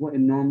kids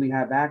wouldn't normally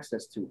have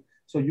access to.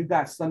 So you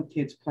got some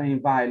kids playing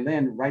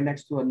violin right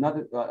next to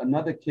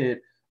another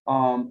kid,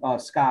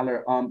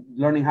 scholar,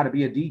 learning how to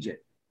be a DJ,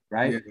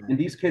 right? Yeah. And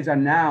these kids are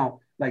now,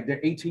 like,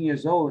 they're 18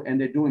 years old and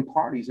they're doing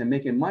parties and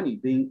making money,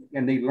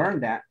 and they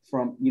learned that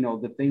from,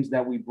 the things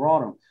that we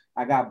brought them.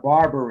 I got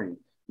barbering,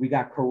 we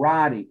got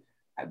karate,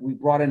 we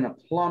brought in a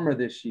plumber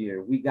this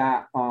year, we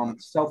got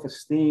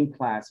self-esteem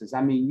classes.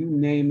 I mean, you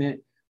name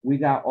it, we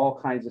got all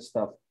kinds of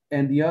stuff.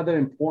 And the other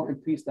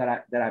important piece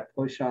that I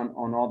push on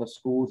all the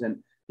schools,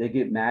 and they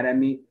get mad at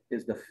me,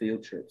 is the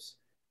field trips.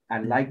 I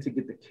like to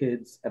get the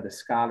kids and the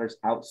scholars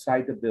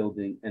outside the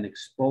building and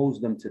expose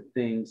them to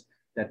things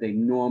that they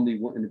normally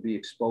wouldn't be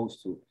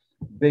exposed to.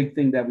 Big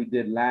thing that we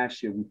did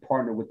last year, we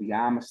partnered with the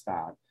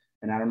Amistad.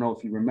 And I don't know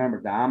if you remember,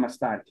 the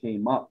Amistad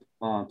came up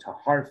to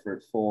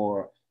Hartford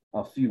for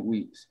a few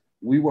weeks.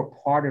 We were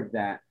part of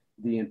that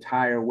the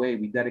entire way.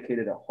 We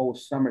dedicated a whole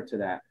summer to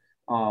that.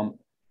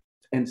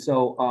 And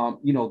so,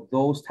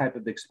 those type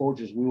of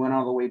exposures, we went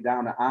all the way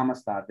down to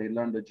Amistad. They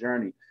learned the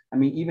journey. I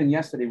mean, even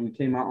yesterday, we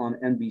came out on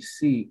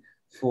NBC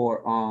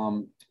for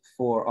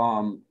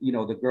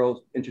the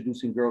girls,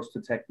 introducing girls to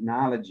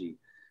technology.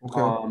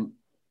 Okay.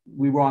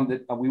 we were on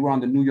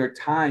the New York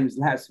Times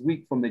last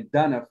week from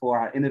McDonough for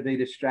our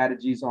innovative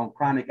strategies on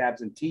chronic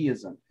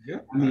absenteeism. Yeah,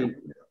 I mean,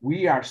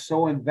 we are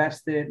so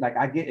invested. Like,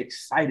 I get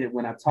excited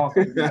when I talk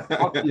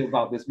to you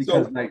about this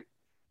because,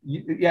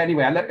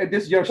 anyway,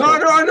 this is your show.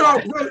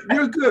 No, bro,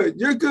 you're good.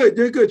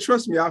 You're good.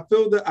 Trust me, I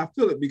feel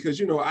it because,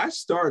 you know,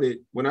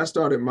 when I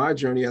started my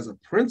journey as a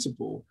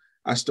principal,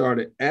 I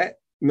started at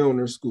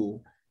Milner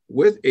School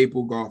with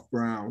April Goff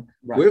Brown,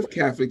 with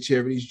Catholic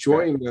Charities,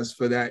 joining us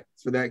for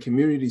that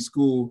community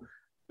school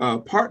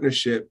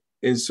partnership.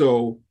 And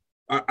so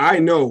I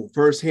know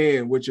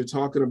firsthand what you're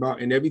talking about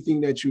and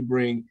everything that you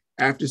bring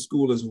after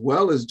school as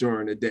well as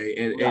during the day.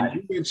 And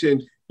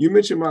you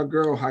mentioned my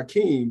girl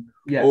Hakeem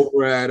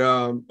over at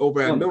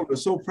Milner.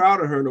 So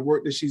proud of her and the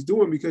work that she's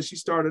doing because she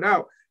started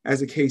out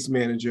as a case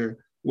manager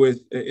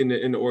in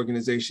the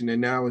organization and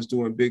now is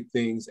doing big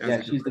things.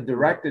 She's the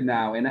director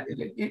now, and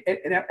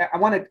I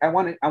want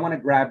to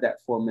grab that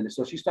for a minute.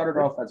 So she started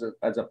off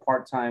as a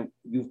part-time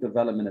youth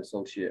development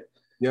associate.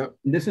 Yep.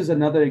 And this is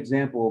another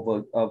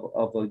example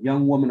of a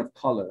young woman of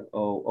color,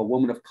 or a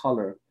woman of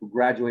color who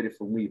graduated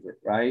from Weaver,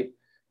 right,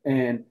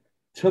 and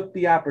took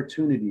the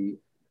opportunity,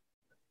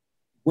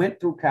 went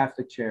through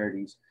Catholic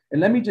Charities, and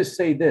let me just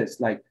say this: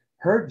 like,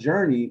 her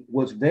journey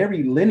was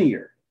very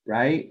linear,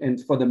 right?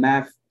 And for the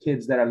math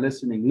kids that are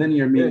listening,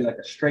 linear meaning like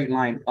a straight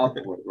line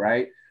upward,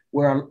 right?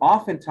 Where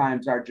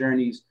oftentimes our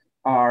journeys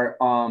are,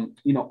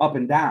 up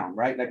and down,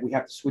 right? Like, we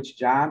have to switch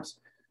jobs.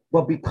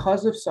 But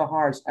because of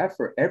Sahar's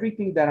effort,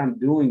 everything that I'm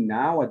doing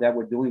now, or that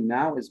we're doing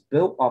now, is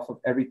built off of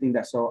everything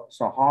that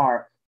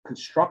Sahar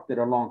constructed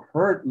along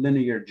her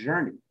linear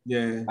journey.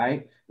 Yeah.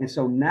 Right. And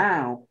so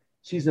now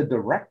she's a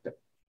director,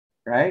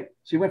 right?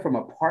 She went from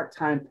a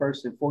part-time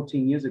person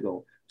 14 years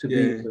ago to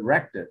being a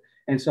director.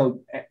 And so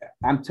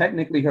I'm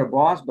technically her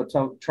boss, but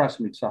trust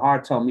me,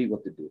 Sahar told me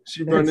what to do.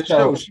 She runs the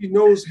show. She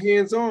knows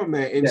hands-on,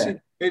 man.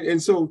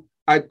 And so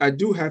I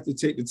do have to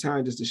take the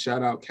time just to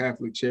shout out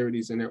Catholic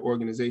Charities and their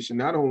organization.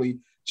 Not only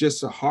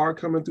just Sahar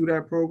coming through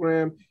that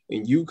program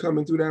and you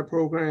coming through that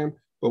program,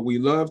 but we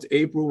loved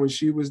April when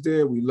she was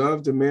there. We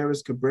loved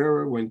Damaris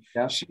Cabrera when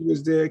she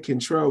was there.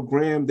 Kentrell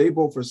Graham, they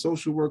both are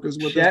social workers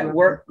with us.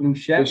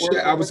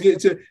 I was getting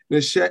to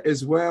Nishette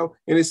as well.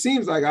 And it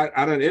seems like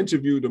I done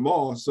interviewed them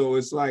all. So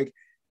it's like,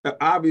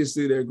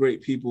 obviously they're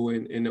great people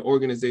and the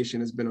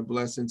organization has been a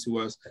blessing to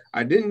us.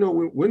 I didn't know,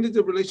 when did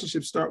the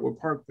relationship start with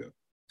Parkville?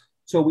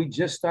 So we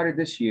just started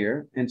this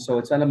year. And so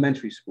it's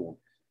elementary school.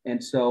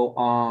 And so,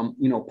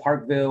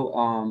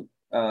 Parkville,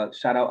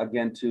 shout out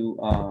again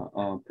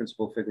to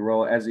Principal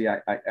Figueroa. Ezzy,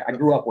 I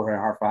grew up with her in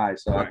Hartford High,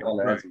 so I call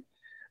her Ezzy.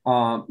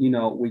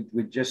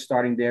 We're just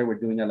starting there. We're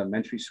doing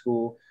elementary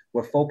school.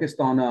 We're focused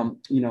on,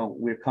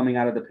 we're coming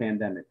out of the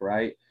pandemic,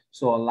 right?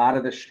 So a lot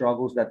of the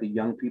struggles that the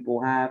young people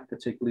have,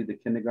 particularly the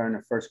kindergarten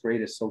and first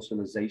grade, is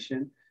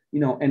socialization,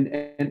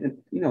 and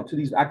to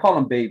these, I call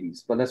them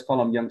babies, but let's call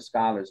them young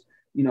scholars.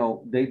 They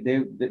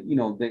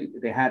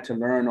had to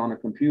learn on a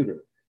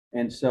computer.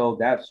 And so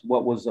that's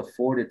what was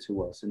afforded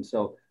to us. And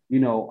so,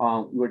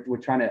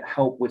 we're trying to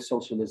help with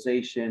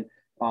socialization,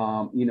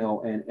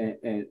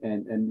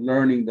 and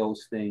learning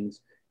those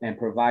things and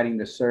providing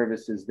the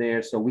services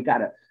there. So we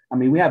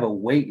have a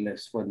wait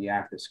list for the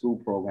after school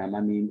program.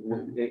 I mean,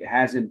 it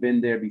hasn't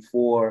been there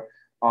before.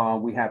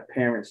 We have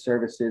parent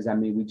services. I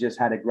mean, we just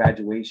had a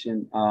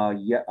graduation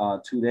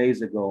 2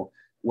 days ago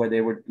where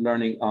they were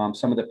learning,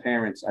 some of the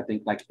parents, I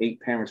think like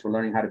 8 parents were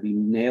learning how to be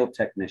nail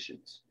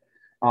technicians.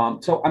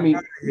 So, I mean,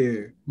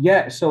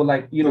 so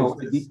like,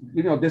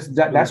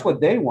 that's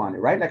what they wanted,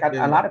 right? Like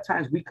a lot of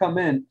times we come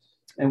in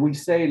and we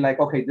say like,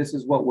 okay, this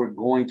is what we're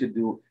going to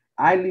do.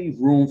 I leave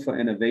room for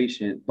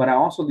innovation, but I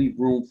also leave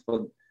room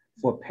for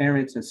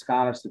parents and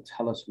scholars to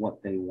tell us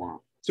what they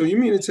want. So you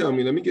mean to tell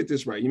me, let me get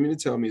this right. You mean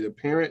to tell me the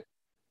parent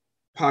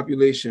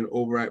population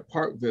over at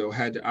Parkville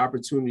had the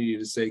opportunity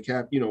to say,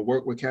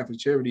 work with Catholic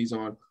Charities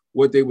on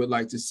what they would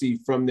like to see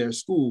from their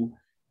school.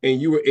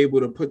 And you were able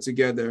to put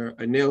together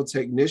a nail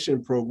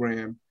technician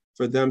program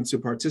for them to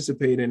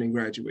participate in and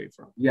graduate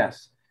from.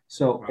 Yes.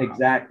 So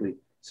exactly.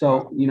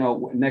 So,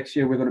 next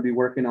year we're going to be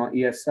working on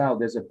ESL.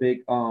 There's a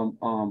big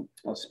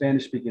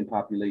Spanish speaking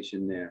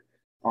population there.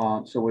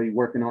 So we're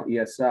working on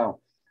ESL.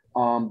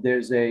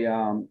 There's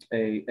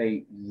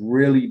a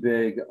really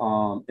big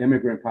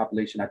immigrant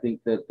population. I think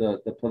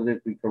the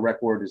politically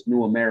correct word is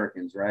new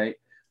Americans, right?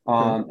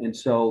 And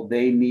so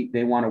they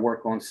want to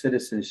work on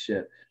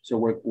citizenship. So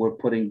we're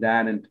putting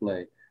that in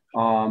play.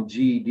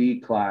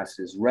 GED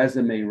classes,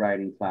 resume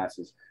writing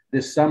classes.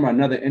 This summer,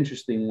 another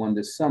interesting one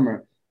this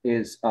summer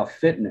is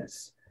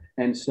fitness.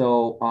 And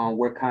so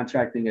we're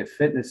contracting a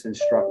fitness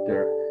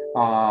instructor.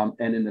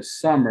 And in the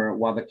summer,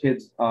 while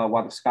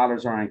the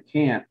scholars are in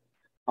camp,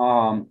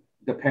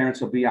 the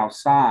parents will be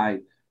outside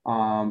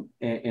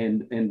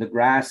in the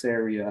grass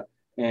area.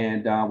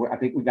 And I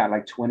think we got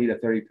like 20 to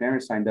 30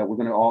 parents signed up. We're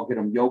going to all get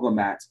them yoga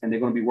mats and they're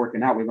going to be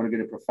working out. We're going to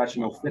get a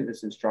professional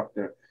fitness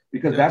instructor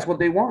because that's what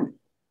they want,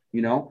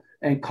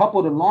 and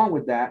coupled along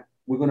with that,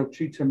 we're going to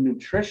treat some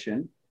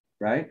nutrition,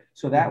 right?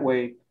 So that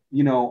way,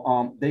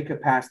 they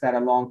could pass that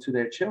along to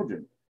their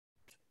children.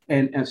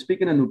 And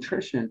speaking of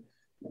nutrition,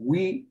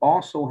 we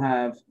also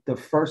have the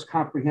first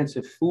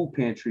comprehensive food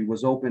pantry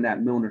was opened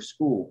at Milner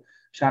School.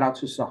 Shout out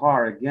to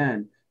Sahar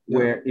again,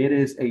 where it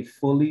is a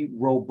fully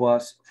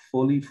robust,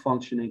 fully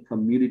functioning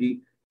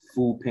community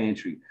food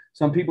pantry.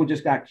 Some people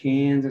just got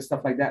cans and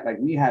stuff like that. Like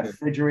we have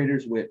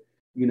refrigerators with,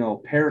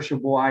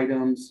 perishable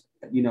items.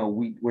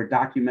 We're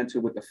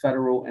documented with the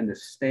federal and the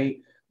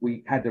state.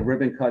 We had the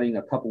ribbon cutting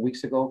a couple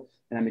weeks ago,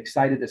 and I'm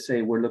excited to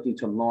say we're looking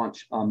to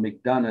launch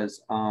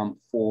McDonough's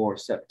for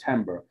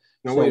September.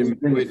 Now, wait a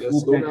minute.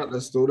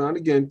 Let's slow down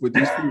again with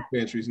these food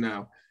pantries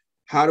now.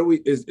 How do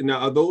we,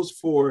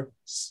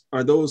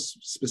 are those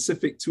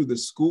specific to the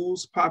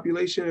school's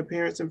population of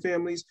parents and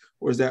families,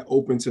 or is that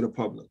open to the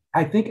public?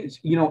 I think it's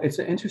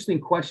an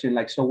interesting question.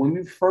 Like, so when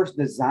we first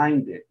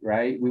designed it,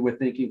 right, we were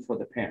thinking for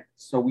the parents.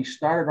 So we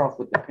started off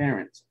with the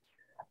parents,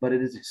 but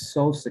it is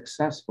so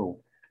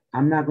successful.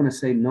 I'm not going to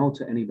say no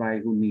to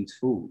anybody who needs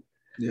food.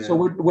 Yeah. So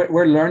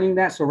we're learning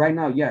that. So right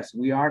now, yes,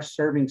 we are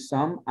serving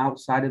some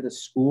outside of the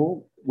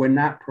school. We're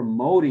not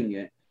promoting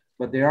it,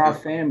 but there are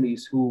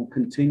families who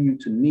continue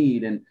to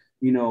need, and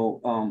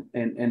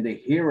and they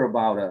hear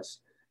about us,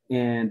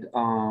 and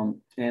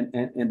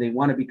they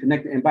want to be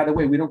connected. And by the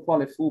way, we don't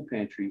call it food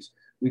pantries.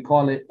 We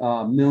call it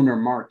Milner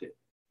Market,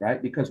 right?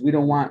 Because we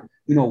don't want,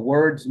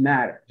 words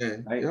matter,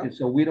 right? Yeah. And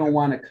so we don't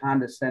want a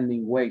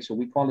condescending way. So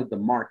we call it the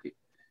market.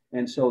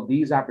 And so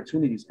these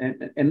opportunities,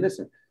 and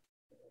listen,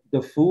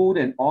 the food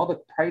and all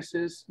the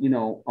prices,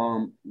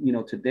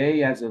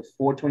 today as of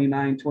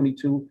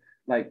 4/29/22,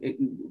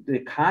 the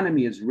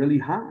economy is really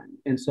high.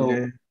 And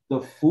so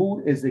the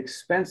food is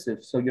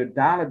expensive. So your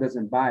dollar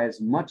doesn't buy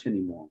as much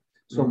anymore.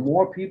 So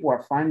more people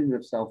are finding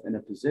themselves in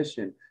a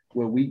position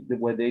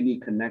where they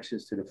need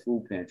connections to the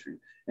food pantry.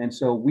 And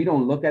so we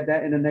don't look at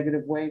that in a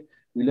negative way.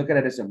 We look at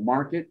it as a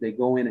market. They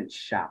go in and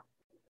shop,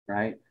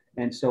 right?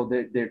 And so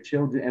their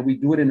children, and we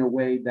do it in a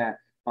way that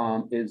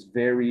is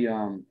very,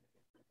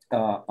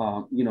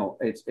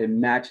 it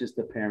matches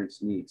the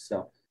parents' needs.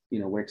 So,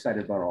 we're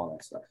excited about all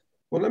that stuff.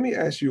 Well, let me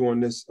ask you on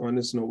this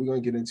note, we're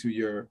going to get into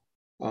your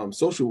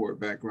social work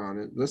background,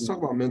 and let's talk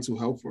about mental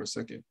health for a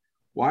second.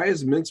 Why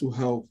is mental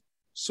health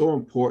so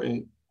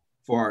important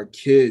for our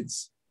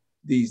kids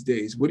these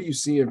days? What are you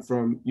seeing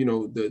from,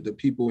 the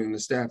people and the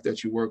staff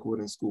that you work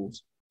with in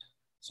schools?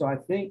 So I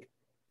think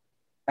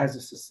as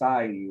a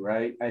society,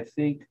 right, I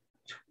think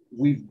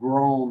we've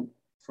grown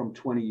from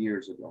 20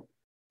 years ago,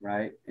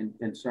 right,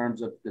 in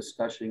terms of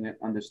discussing and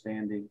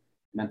understanding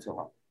mental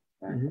health,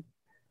 right,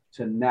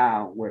 to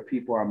now where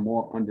people are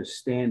more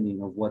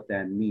understanding of what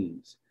that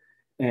means.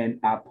 And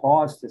I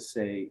pause to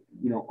say,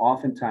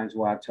 oftentimes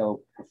what I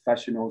tell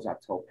professionals, I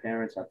tell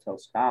parents, I tell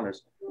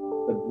scholars,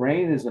 the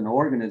brain is an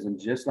organism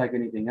just like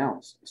anything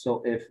else.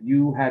 So if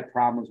you had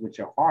problems with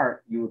your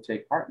heart, you would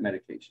take heart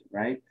medication,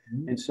 right?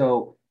 And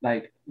so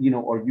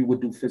or you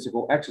would do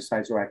physical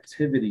exercise or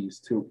activities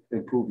to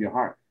improve your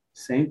heart.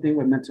 Same thing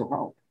with mental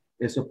health.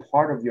 It's a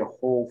part of your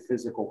whole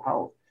physical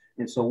health.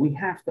 And so we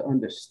have to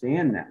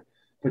understand that,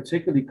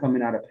 particularly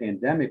coming out of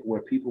pandemic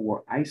where people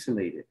were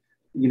isolated.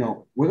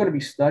 We're going to be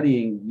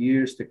studying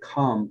years to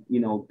come,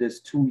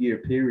 this 2-year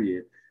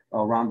period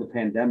around the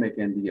pandemic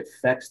and the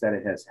effects that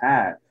it has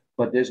had.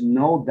 But there's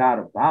no doubt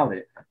about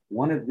it.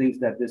 One of the things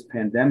that this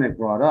pandemic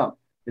brought up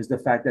is the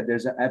fact that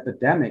there's an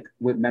epidemic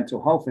with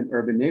mental health in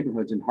urban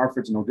neighborhoods, and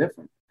Hartford's no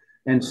different.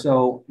 And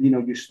so,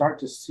 you start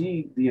to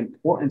see the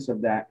importance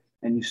of that,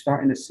 and you're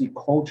starting to see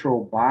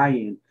cultural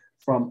buy-in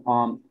from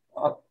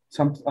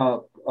some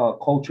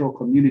cultural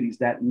communities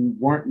that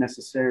weren't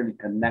necessarily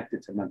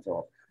connected to mental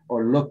health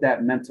or looked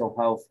at mental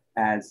health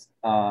as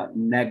a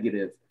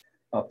negative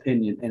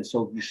opinion. And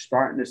so you're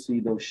starting to see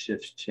those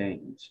shifts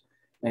change.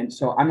 And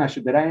so I'm not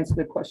sure, did I answer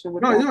the question?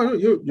 No,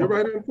 you're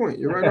right on point.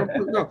 You're right on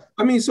point. No,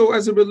 I mean, so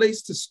as it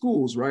relates to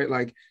schools, right?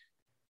 Like,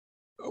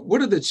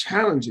 what are the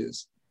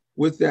challenges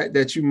with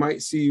that you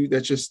might see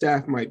that your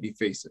staff might be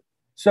facing?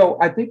 So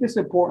I think it's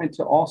important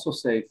to also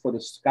say for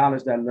the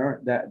scholars that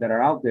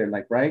are out there,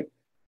 right?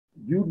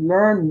 You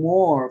learn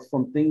more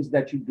from things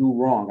that you do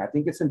wrong. I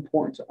think it's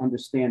important to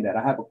understand that.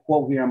 I have a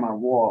quote here on my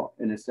wall,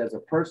 and it says, "A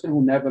person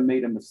who never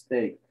made a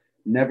mistake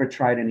never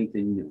tried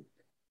anything new."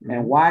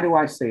 And why do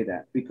I say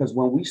that? Because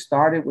when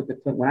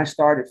I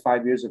started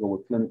 5 years ago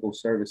with clinical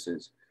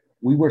services,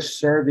 we were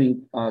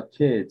serving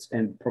kids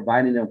and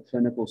providing them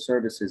clinical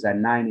services at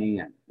 9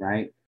 a.m.,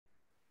 right?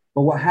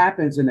 But what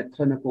happens in a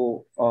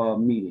clinical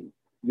meeting?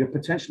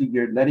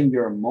 You're letting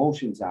your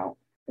emotions out.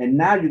 And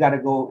now you got to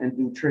go and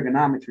do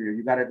trigonometry, or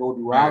you got to go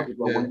do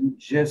algebra when you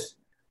just,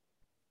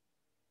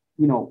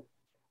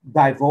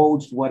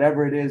 divulged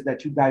whatever it is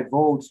that you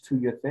divulged to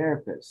your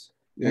therapist.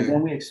 And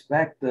then we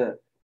expect the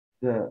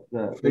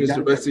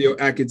rest of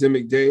your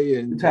academic day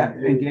and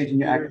engage in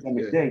your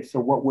academic day. So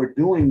what we're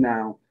doing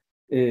now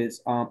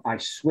is I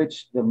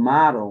switched the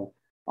model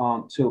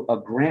to a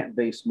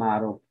grant-based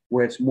model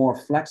where it's more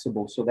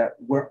flexible, so that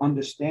we're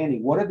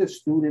understanding what are the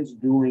students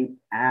doing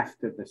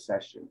after the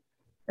session,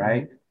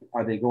 right?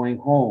 Are they going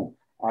home?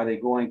 Are they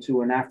going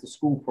to an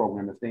after-school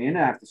program? If they're in an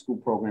after-school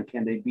program,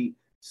 can they be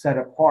set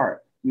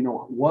apart?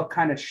 What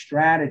kind of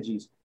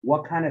strategies?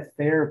 What kind of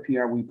therapy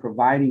are we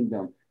providing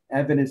them?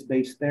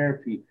 Evidence-based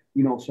therapy,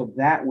 so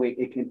that way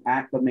it can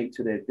acclimate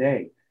to their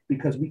day,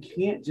 because we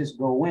can't just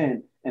go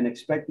in and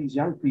expect these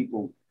young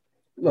people.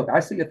 Look,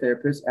 I see a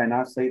therapist and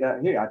I say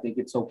that, hey, I think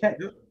it's okay,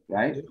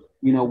 right?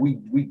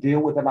 We deal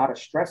with a lot of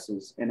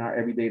stresses in our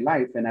everyday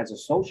life. And as a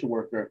social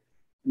worker,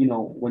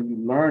 when you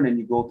learn and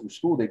you go through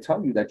school, they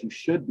tell you that you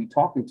should be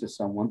talking to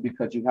someone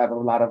because you have a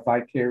lot of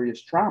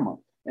vicarious trauma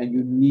and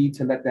you need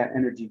to let that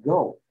energy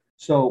go.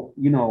 So,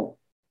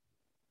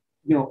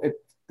 if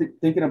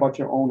thinking about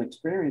your own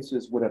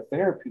experiences with a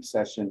therapy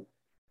session,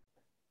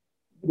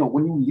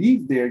 when you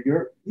leave there,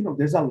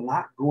 there's a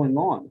lot going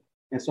on.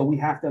 And so we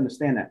have to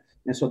understand that.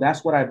 And so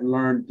that's what I've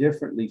learned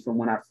differently from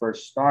when I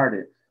first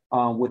started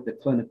with the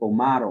clinical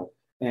model.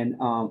 And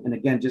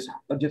again,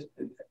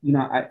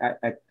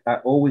 I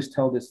always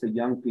tell this to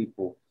young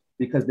people,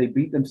 because they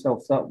beat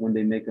themselves up when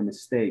they make a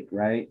mistake,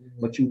 right?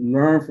 Mm-hmm. But you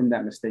learn from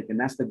that mistake, and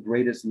that's the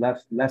greatest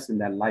lesson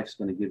that life's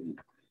going to give you.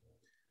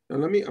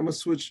 Now I'm gonna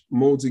switch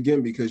modes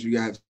again, because you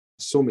have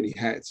so many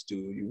hats,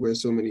 dude. You wear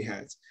so many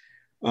hats.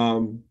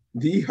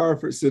 The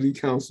Hartford City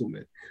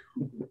Councilman.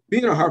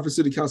 Being a Hartford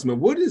City Councilman,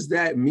 what does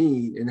that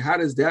mean, and how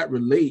does that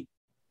relate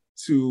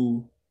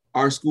to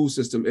our school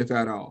system, if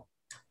at all?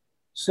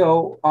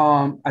 So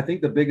I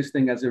think the biggest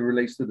thing as it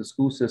relates to the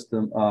school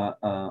system,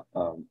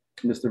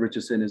 Mr.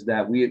 Richardson, is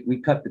that we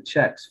cut the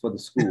checks for the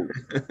schools.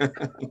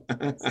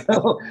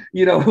 So,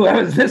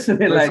 whoever's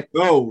listening, let's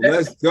go.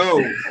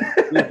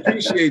 We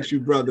appreciate you,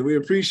 brother. We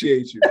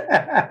appreciate you.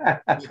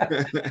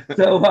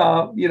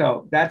 So,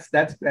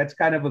 that's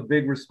kind of a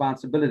big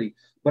responsibility.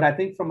 But I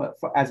think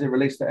as it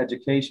relates to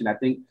education, I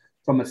think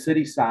from a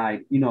city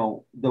side,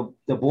 the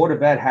Board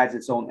of Ed has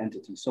its own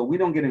entity. So we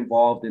don't get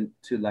involved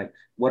into like,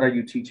 what are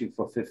you teaching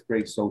for 5th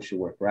grade social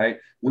work, right?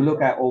 We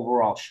look at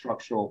overall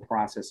structural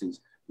processes.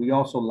 We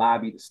also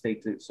lobby the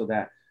state so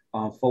that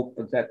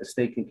that the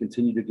state can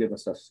continue to give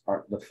us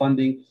the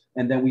funding.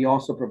 And then we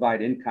also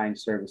provide in-kind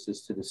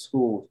services to the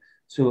schools.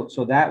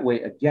 So that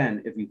way,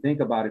 again, if you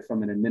think about it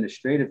from an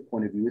administrative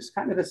point of view, it's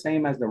kind of the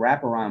same as the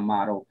wraparound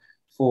model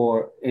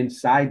for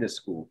inside the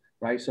school,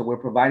 right? So we're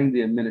providing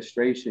the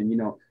administration,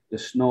 the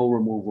snow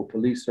removal,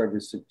 police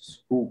services,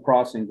 school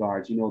crossing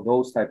guards,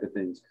 those type of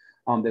things.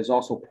 There's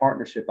also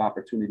partnership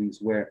opportunities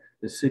where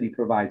the city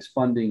provides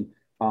funding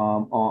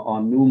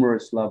on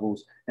numerous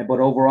levels, but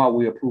overall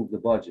we approve the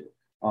budget.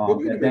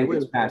 And then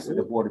gets passed to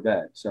the Board of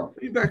Ed. So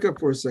let me back up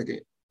for a second.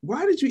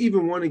 Why did you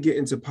even want to get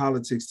into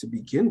politics to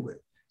begin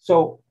with?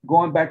 So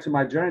going back to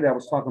my journey that I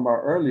was talking about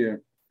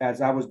earlier, as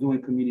I was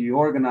doing community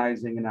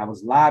organizing and I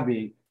was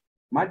lobbying,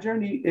 my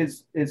journey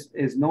is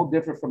no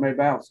different from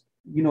everybody else.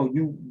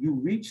 You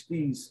reach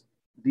these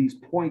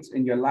points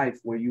in your life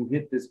where you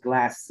hit this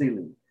glass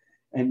ceiling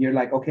and you're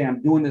like, okay,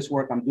 I'm doing this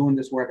work. I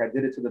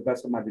did it to the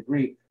best of my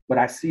degree, but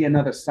I see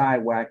another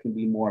side where I can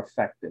be more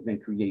effective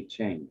and create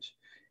change.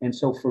 And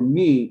so for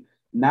me,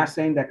 not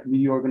saying that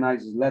community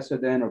organizing is lesser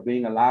than, or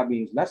being a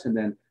lobbying is lesser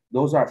than,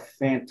 those are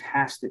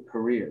fantastic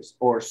careers,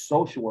 or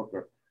social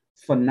worker,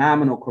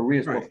 phenomenal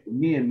careers. Right. But for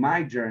me in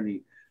my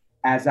journey,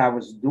 as I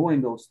was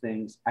doing those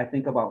things, I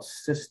think about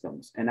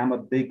systems, and I'm a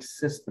big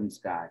systems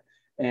guy.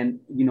 And,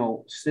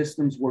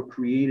 systems were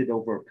created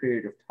over a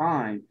period of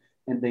time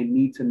and they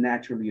need to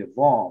naturally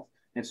evolve.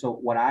 And so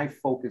what I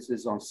focus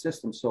is on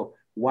systems. So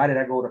why did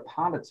I go to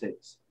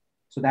politics?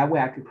 So that way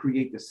I could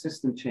create the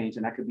system change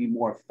and I could be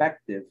more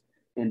effective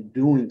in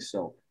doing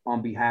so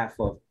on behalf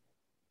of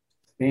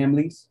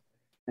families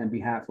and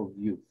behalf of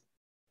youth,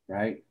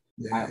 right?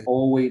 Yeah. I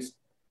always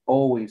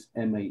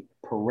am a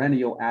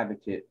perennial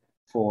advocate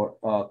for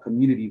a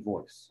community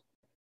voice,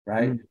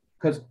 right?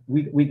 Because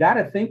we got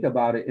to think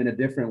about it in a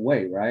different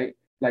way, right?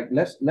 Like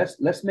let's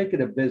make it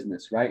a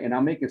business, right? And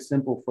I'll make it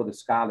simple for the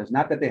scholars.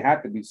 Not that they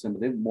have to be simple;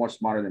 they're more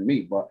smarter than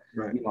me, but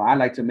right. I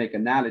like to make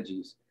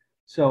analogies.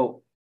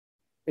 So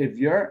if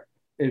you're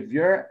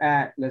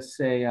at, let's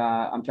say,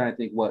 I'm trying to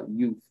think what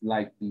youth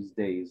like these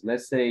days.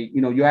 Let's say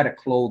you're at a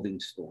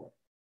clothing store,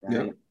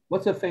 right? Yeah.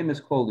 What's a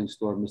famous clothing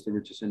store, Mr.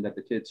 Richardson, that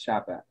the kids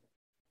shop at?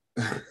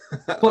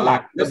 Foot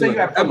Locker. Let's say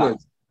you're at Foot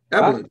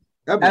Locker.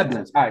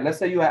 Eblins. All right, let's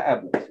say you at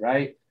Eblins,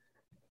 right?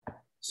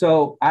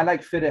 So I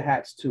like fitted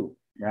hats too,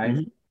 right?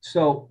 Mm-hmm.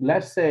 So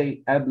let's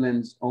say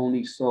Eblins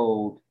only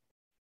sold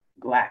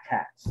black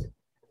hats,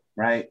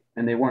 right?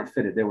 And they weren't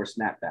fitted, they were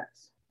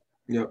snapbacks.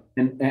 Yep.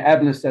 And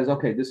Eblins says,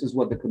 okay, this is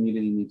what the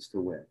community needs to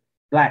wear.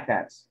 Black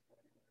hats.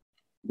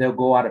 They'll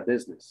go out of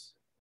business,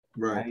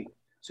 right?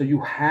 So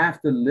you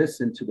have to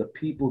listen to the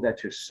people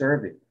that you're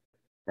serving,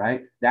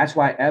 right? That's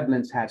why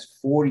Eblins has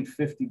 40,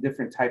 50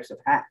 different types of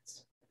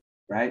hats,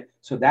 right?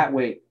 So that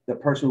way the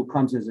person who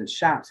comes in and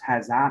shops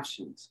has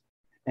options,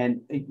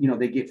 and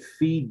they get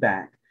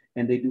feedback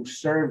and they do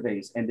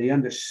surveys and they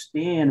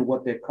understand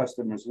what their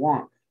customers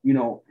want.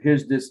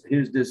 Here's this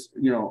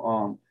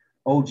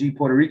OG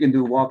Puerto Rican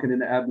dude walking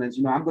into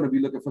Eblins. I'm going to be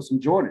looking for some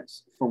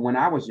Jordans from when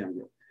I was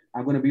younger.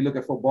 I'm going to be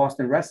looking for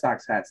Boston Red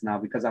Sox hats now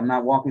because I'm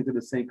not walking to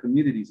the same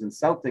communities, and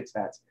Celtics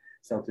hats.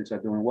 Celtics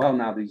are doing well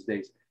now these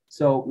days.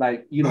 So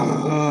like, Yeah,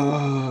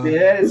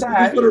 it's all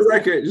right.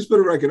 Just for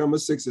the record, I'm a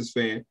Sixers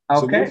fan.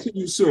 So Okay. we'll see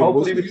you soon.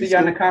 Hopefully we see you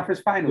in the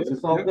conference finals. Yeah,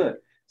 It's all good.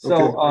 So,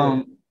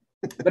 okay.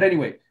 But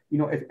anyway,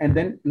 and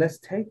then let's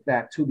take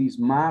that to these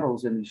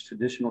models and these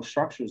traditional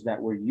structures that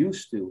we're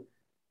used to.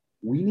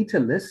 We need to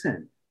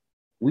listen.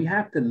 We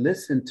have to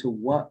listen to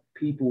what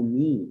people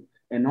need.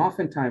 And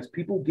oftentimes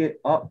people get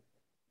up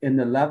in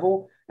the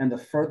level, and the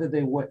further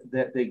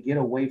they get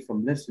away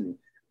from listening.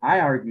 I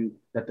argue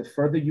that the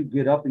further you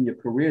get up in your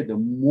career, the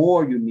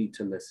more you need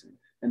to listen,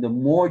 and the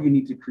more you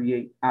need to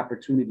create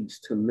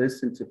opportunities to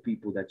listen to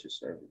people that you're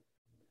serving.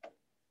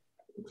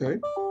 Okay.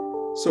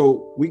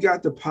 So we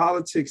got the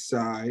politics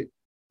side,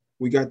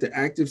 we got the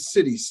active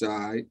city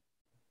side,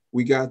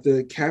 we got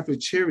the Catholic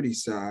charity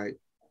side.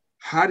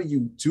 How do you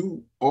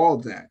do all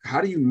that?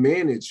 How do you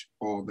manage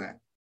all that?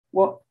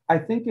 Well, I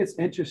think it's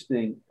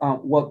interesting.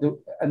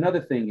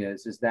 Another thing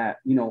is that,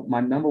 my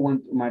number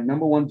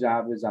one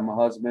job is I'm a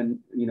husband,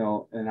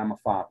 and I'm a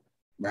father,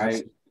 right?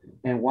 Absolutely.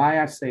 And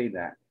why I say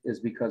that is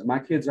because my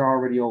kids are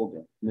already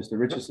older. Mr.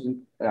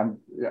 Richardson,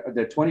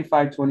 they're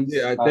 25, 20.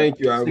 Yeah, thank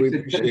you. I really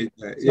appreciate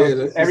that. So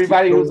yeah,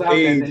 everybody who's out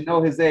there, they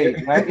know his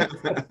age, right?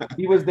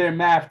 He was their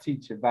math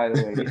teacher, by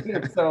the way.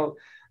 So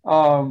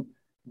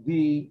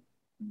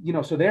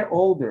so they're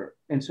older.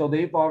 And so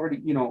they've already,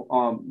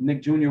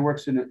 Nick Jr.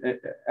 works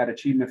at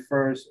Achievement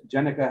First.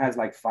 Jenica has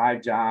like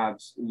 5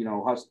 jobs,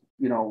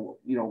 hustling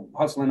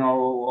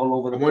all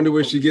over the place. I wonder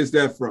where she gets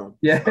that from.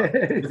 Yeah,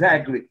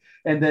 exactly.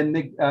 And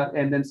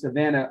then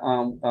Savannah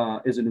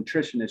is a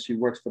nutritionist. She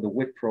works for the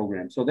WIC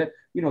program. So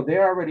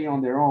they're already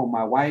on their own.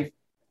 My wife,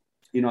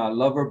 I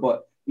love her,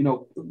 but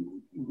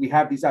we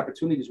have these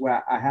opportunities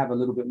where I have a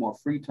little bit more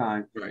free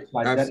time. Right. So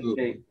I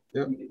dedicate,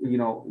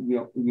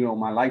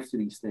 my life to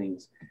these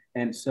things.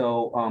 And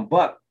so,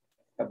 but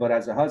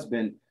as a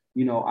husband,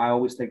 I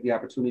always take the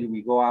opportunity.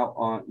 We go out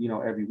on,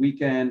 every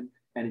weekend,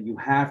 and you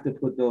have to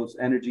put those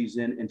energies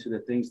into the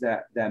things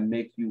that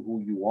make you who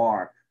you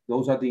are.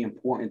 Those are the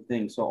important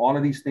things. So all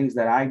of these things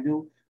that I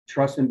do,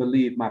 trust and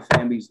believe, my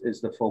family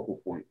is the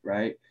focal point,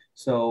 right?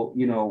 So,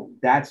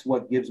 that's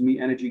what gives me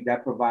energy.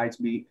 That provides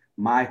me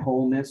my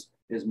wholeness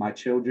is my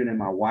children and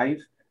my wife.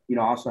 I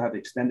also have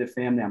extended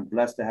family. I'm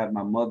blessed to have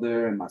my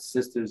mother and my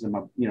sisters and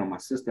my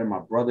sister and my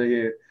brother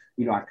here.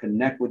 I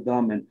connect with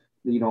them, and,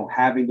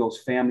 having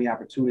those family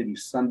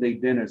opportunities, Sunday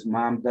dinners,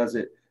 mom does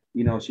it.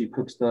 She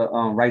cooks the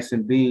rice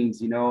and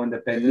beans, and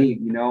the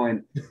pernil,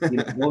 and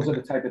those are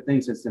the type of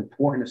things. It's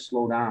important to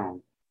slow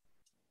down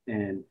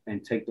and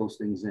take those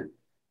things in.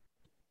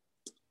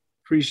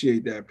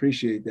 Appreciate that.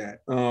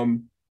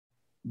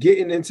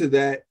 Getting into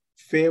that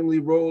family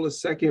role a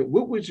second,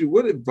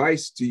 what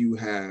advice do you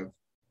have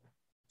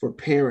for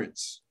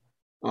parents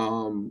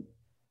who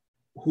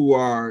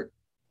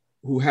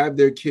have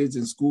their kids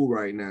in school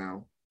right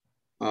now?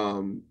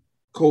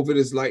 COVID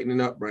is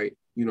lightening up, right?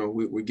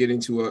 We're getting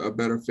to a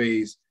better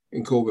phase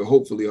in COVID,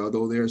 hopefully,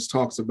 although there's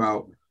talks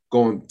about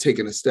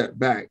taking a step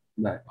back,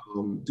 right,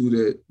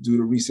 due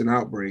to recent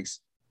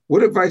outbreaks.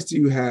 What advice do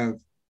you have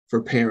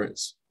for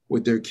parents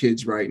with their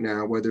kids right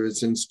now, whether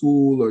it's in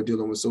school or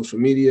dealing with social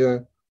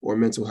media or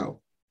mental health?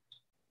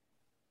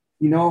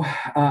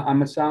 I'm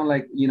gonna sound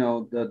like,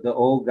 the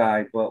old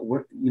guy, but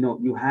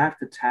you have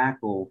to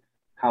tackle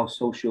how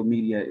social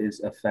media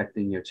is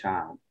affecting your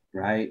child,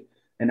 right?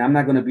 And I'm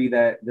not going to be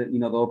the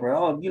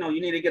Oprah,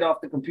 you need to get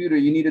off the computer,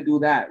 you need to do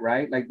that,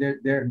 right? Like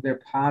they're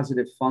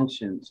positive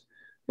functions,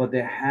 but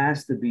there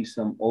has to be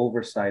some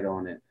oversight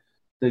on it.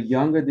 The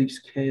younger these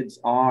kids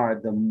are,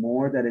 the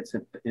more that it's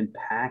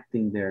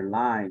impacting their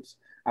lives.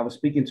 I was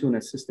speaking to an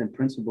assistant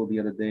principal the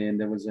other day, and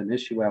there was an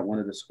issue at one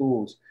of the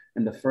schools.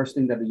 And the first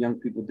thing that the young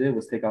people did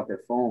was take out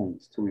their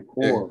phones to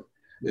record,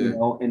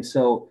 and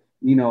so,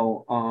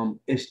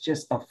 it's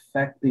just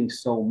affecting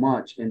so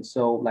much. And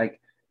so, like,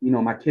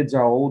 my kids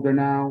are older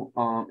now.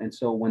 And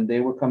so when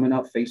they were coming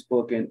up,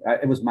 Facebook, and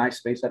it was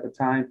MySpace at the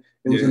time,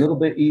 it was a little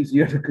bit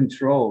easier to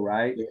control,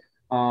 right? Yeah.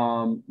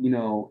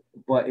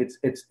 But it's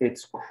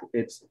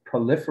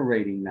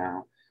proliferating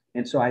now.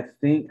 And so I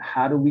think,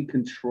 how do we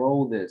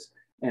control this?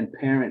 And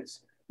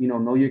parents,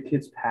 know your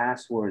kids'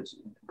 passwords,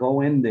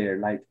 go in there.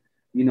 Like,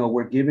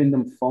 we're giving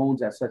them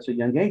phones at such a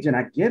young age. And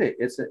I get it.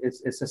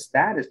 It's a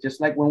status,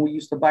 just like when we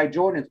used to buy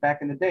Jordans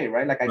back in the day,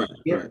 right? Like I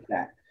get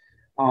that.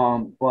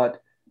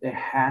 But there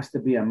has to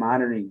be a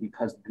monitoring,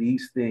 because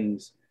these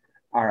things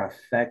are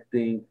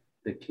affecting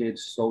the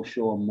kids'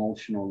 social,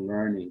 emotional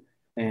learning.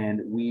 And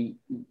we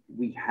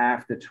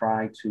have to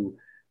try to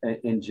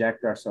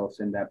inject ourselves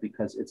in that,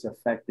 because it's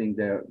affecting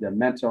their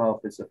mental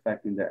health, it's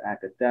affecting their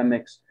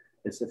academics,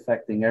 it's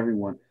affecting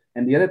everyone.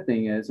 And the other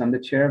thing is, I'm the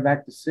chair of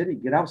Active City.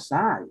 Get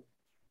outside,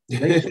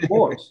 play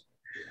sports,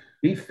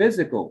 be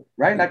physical,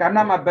 right? Like, I'm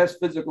not my best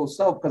physical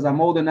self because I'm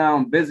older now,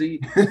 I'm busy.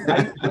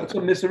 So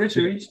Mr.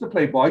 Richard used to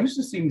play ball. I used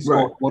to see me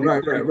score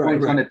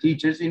on the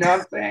teachers, you know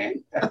what I'm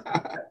saying?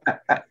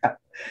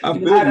 I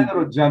had a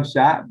little jump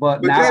shot,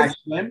 but now I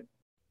swim.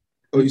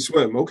 Oh, you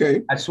swim?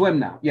 Okay. I swim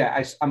now.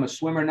 Yeah, I'm a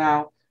swimmer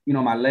now.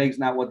 My legs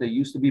not what they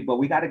used to be, but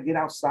we got to get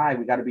outside.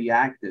 We got to be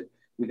active.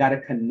 We got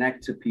to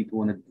connect to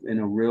people in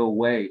a real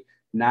way,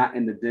 not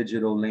in the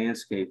digital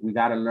landscape. We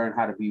got to learn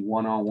how to be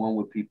one-on-one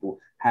with people,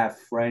 have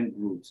friend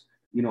groups,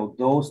 you know,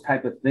 those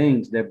type of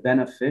things. They're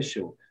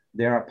beneficial.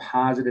 There are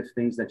positive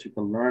things that you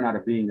can learn out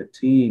of being a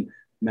team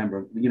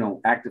member. You know,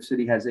 Active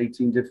City has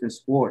 18 different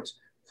sports.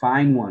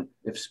 Find one.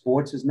 If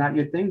sports is not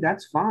your thing,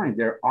 that's fine.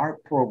 There are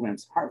art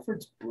programs.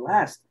 Hartford's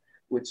blessed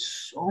with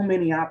so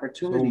many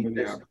opportunities. So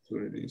many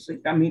opportunities.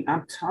 I mean,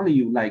 I'm telling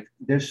you, like,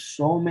 there's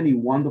so many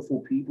wonderful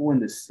people in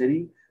the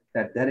city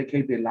that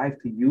dedicate their life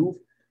to youth.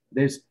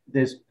 There's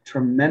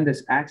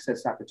tremendous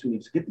access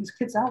opportunities. Get these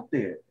kids out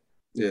there.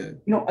 Yeah.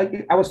 You know,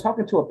 I was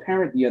talking to a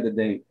parent the other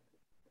day,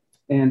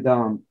 and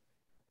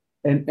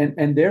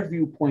their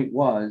viewpoint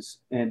was,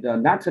 and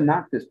not to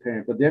knock this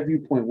parent, but their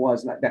viewpoint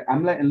was like that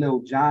I'm letting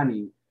little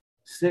Johnny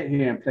sit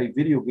here and play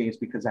video games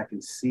because I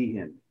can see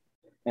him,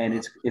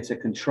 and it's a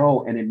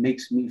control, and it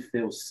makes me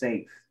feel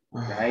safe,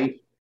 right?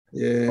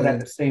 Yeah. But at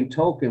the same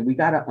token, we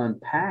got to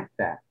unpack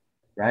that,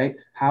 right?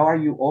 How are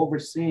you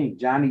overseeing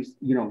Johnny's?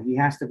 You know, he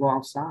has to go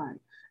outside.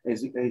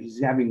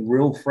 He's having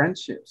real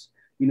friendships.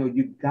 You know,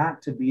 you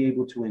got to be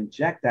able to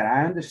inject that.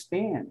 I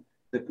understand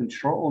the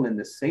control and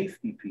the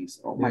safety piece.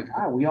 Oh my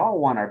God, we all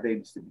want our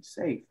babies to be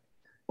safe,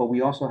 but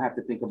we also have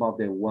to think about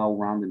their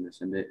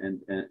well-roundedness and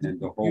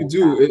the whole. You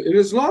do, and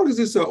as long as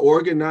it's an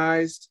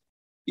organized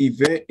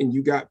event and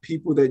you got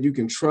people that you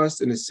can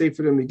trust and it's safe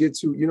for them to get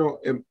to, you know,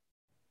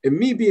 and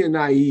me being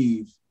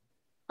naive,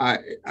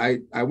 I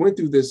went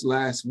through this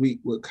last week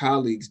with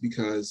colleagues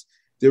because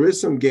there is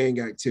some gang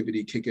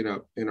activity kicking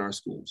up in our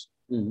schools.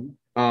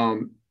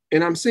 Mm-hmm.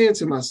 And I'm saying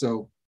to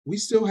myself, we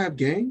still have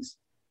gangs?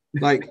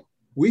 Like,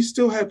 we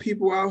still have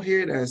people out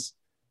here that's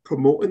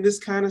promoting this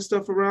kind of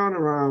stuff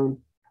around,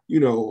 you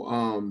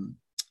know,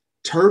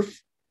 turf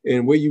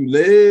and where you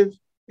live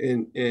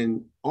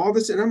and all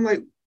this. And I'm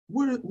like,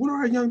 what are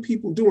our young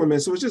people doing, man?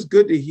 So it's just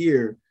good to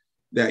hear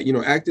that, you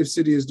know, Active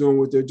City is doing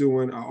what they're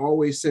doing. I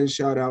always send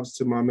shout outs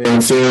to my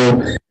man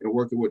Phil and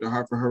working with the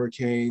Hartford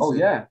Hurricanes. Oh,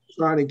 yeah.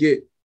 Trying to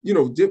get, you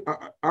know,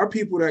 our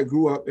people that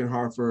grew up in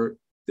Hartford,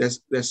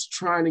 that's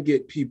trying to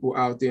get people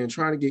out there and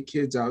trying to get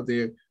kids out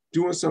there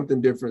doing something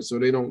different so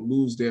they don't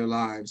lose their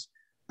lives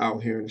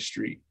out here in the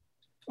street.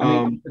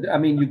 I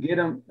mean, you get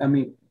them. I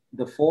mean,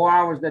 the 4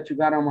 hours that you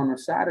got them on a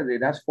Saturday,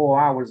 that's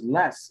 4 hours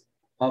less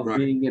of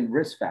being in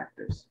risk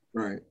factors.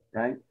 Right.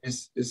 Right.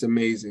 It's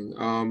amazing.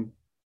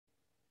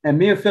 And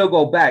me and Phil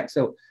go back.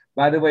 So,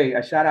 by the way,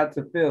 a shout out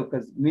to Phil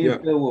because me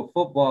and Phil were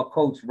football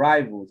coach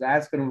rivals.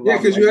 Asking him. Yeah,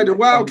 because you had the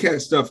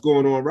Wildcat stuff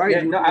going on, right?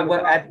 Yeah,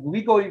 no,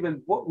 we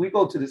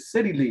go to the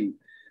City League.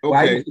 Okay.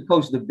 I used to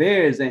coach the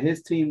Bears, and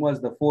his team was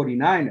the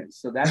 49ers.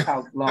 So that's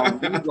how long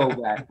we go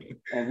back.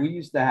 And we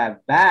used to have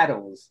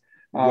battles.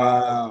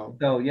 Wow.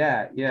 So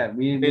yeah.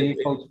 Me and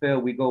Coach Phil,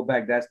 we go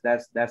back. That's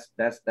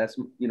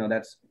you know,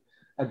 that's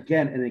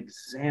again an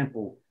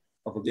example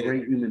of a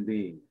great human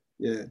being.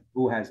 Yeah.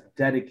 Who has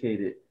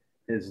dedicated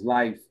his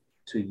life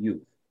to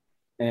youth.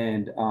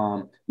 And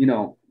you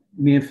know,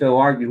 me and Phil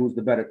argue who's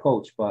the better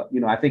coach, but you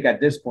know, I think at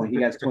this point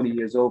he has 20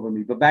 years over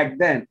me. But back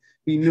then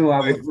he knew I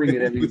would bring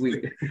it every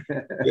week.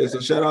 Yeah, so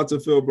shout out to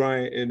Phil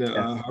Bryant and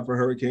the Hartford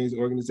Hurricanes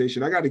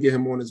organization. I got to get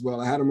him on as well.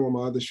 I had him on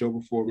my other show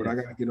before, but I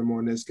got to get him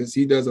on this because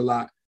he does a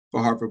lot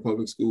for Hartford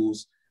Public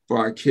Schools, for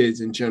our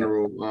kids in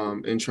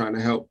general, and trying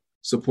to help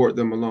support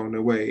them along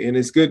the way. And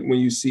it's good when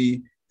you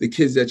see the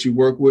kids that you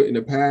work with in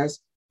the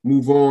past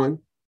move on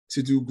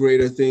to do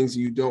greater things.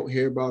 You don't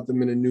hear about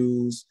them in the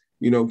news,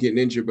 you know, getting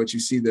injured, but you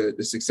see the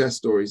success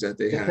stories that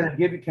they have.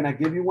 Can I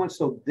give you one?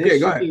 So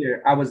this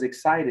year I was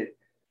excited.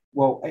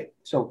 Well,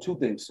 so two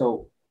things.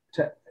 So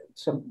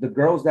the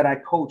girls that I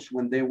coached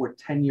when they were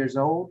 10 years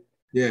old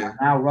are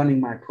now running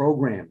my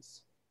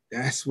programs.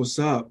 That's what's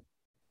up.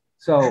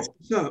 So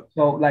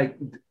like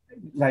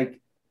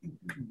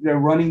they're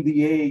running the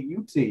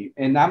AAU team,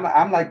 and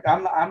I'm like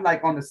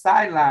on the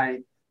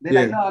sideline.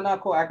 They're like, no,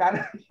 cool. I got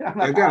it. I'm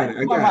like,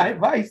 I got my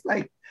advice.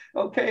 Like,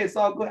 okay, it's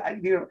all good.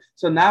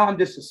 So now I'm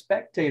just a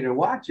spectator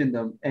watching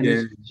them, and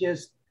it's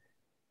just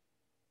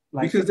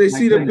like because they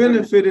see the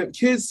benefit of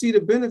kids see the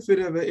benefit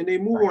of it, and they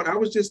move on. I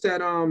was just at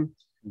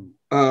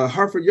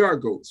Hartford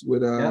Yard Goats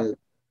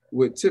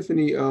with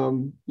Tiffany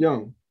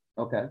Young.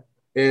 Okay,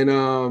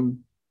 and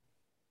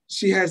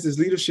she has this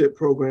leadership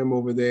program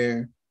over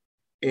there,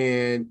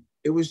 and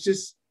it was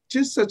just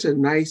such a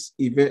nice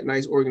event,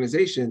 nice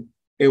organization.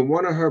 And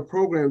one of her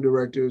program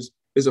directors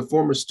is a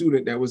former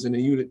student that was in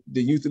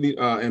the youth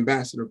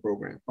ambassador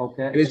program.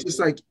 Okay. And it's just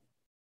like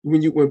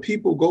when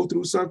people go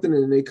through something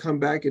and they come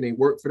back and they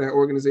work for that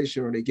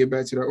organization or they give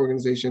back to that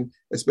organization,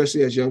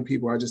 especially as young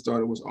people, I just thought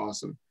it was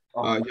awesome.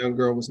 Young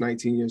girl was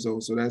 19 years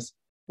old. So that's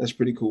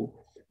pretty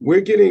cool.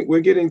 We're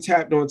getting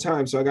tapped on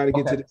time. So I got to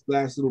get to this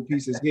last little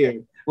pieces here.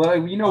 Well,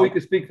 you know, we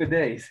could speak for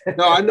days.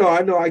 No, I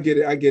know. I get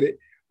it.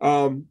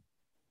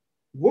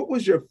 What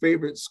was your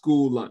favorite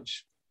school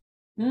lunch?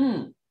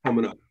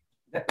 Coming up.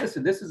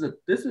 Listen, this.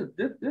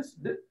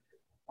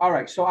 All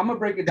right, so I'm gonna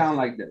break it down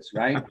like this,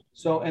 right?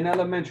 So in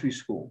elementary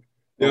school,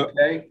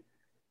 okay,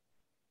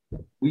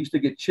 we used to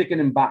get chicken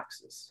in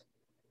boxes.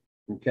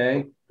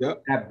 Okay.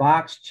 Yep. That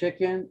boxed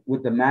chicken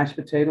with the mashed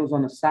potatoes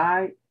on the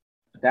side,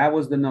 that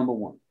was the number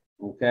one.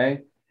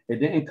 Okay. It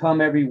didn't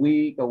come every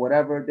week or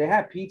whatever. They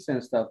had pizza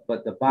and stuff,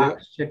 but the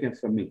boxed chicken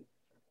for me.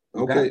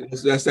 Okay.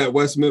 That's that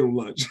West Middle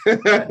lunch.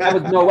 That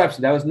was no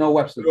Webster. That was no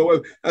Webster.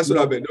 That's what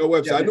I meant. No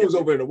Webster. I knew it was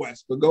over in the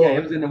West, but go on.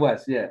 It was in the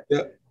West. Yeah.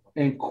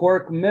 In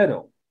Quirk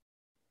Middle,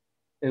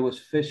 it was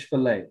fish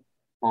fillet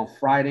on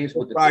Fridays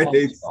with the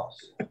tartar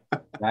sauce,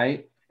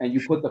 right? And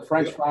you put the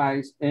French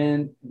fries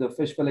in the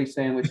fish fillet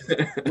sandwich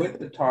with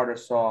the tartar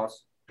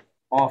sauce,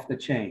 off the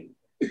chain,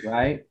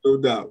 right? No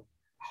doubt.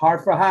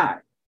 Hartford High.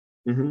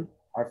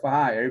 Hartford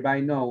High.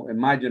 Everybody know in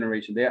my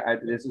generation,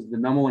 this is the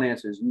number one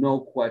answer. Is no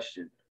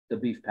question the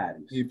beef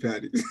patties. Beef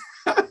patties.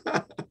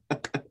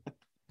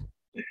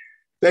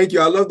 Thank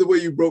you. I love the way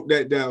you broke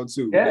that down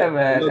too. Yeah,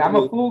 man. I'm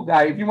a food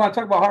guy. If you want to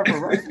talk about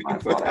Hartford, right?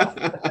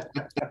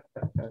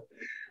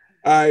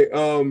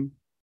 All right.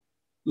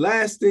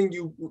 Last thing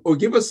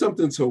give us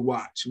something to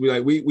watch. We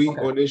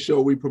on this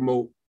show we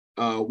promote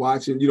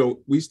watching. You know,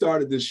 we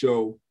started this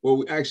show. Well,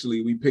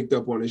 we picked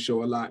up on this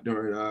show a lot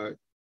during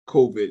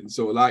COVID, and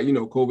so a lot. You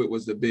know, COVID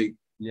was the big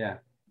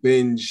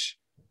binge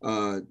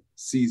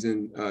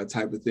season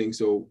type of thing.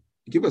 So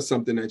give us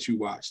something that you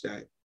watch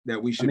that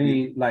we should. I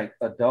mean, like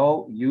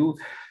adult, youth.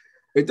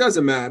 It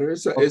doesn't matter.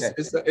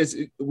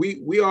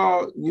 We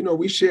all, you know,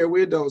 we share.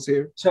 We're adults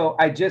here. So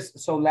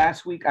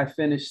last week I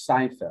finished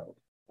Seinfeld.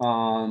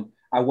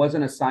 I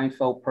wasn't a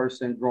Seinfeld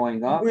person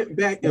growing up. You went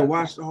back and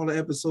watched all the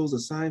episodes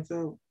of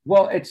Seinfeld.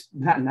 Well, it's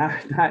not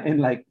in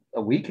like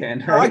a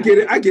weekend. Right? Oh,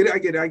 I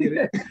get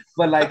it.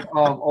 But like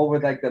over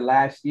like the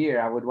last year,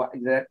 I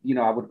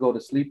would go to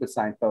sleep with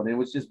Seinfeld, and it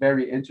was just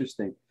very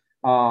interesting,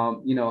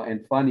 you know,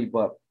 and funny.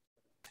 But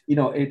you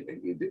know,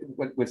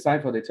 with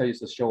Seinfeld, they tell you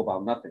it's a show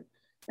about nothing.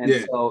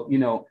 And so, you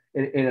know,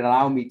 it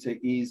allowed me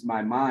to ease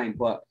my mind.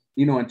 But,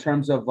 you know, in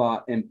terms of,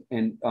 you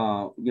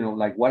know,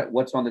 like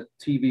what's on the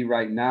TV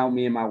right now,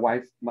 me and my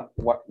wife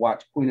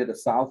watch Queen of the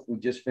South. We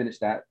just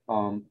finished that.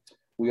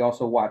 We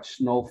also watch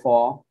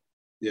Snowfall.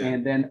 Yeah.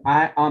 And then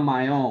I, on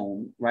my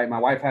own, right, my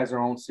wife has her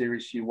own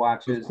series she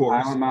watches.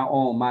 I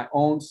on my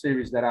own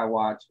series that I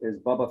watch is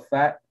Boba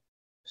Fett,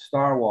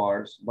 Star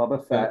Wars,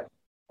 Boba Fett.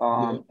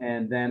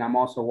 And then I'm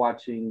also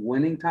watching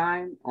Winning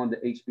Time on the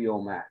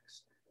HBO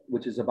Max,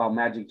 which is about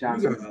Magic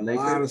Johnson. You got a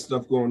lot of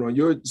stuff going on.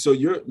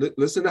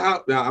 Listen to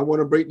how, now I want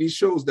to break these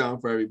shows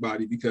down for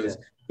everybody because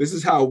this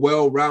is how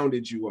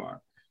well-rounded you are.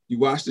 You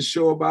watch the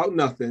show about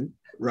nothing,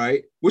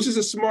 right? Which is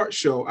a smart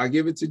show. I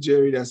give it to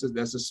Jerry. That's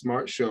a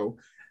smart show.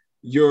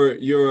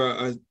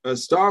 You're a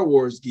Star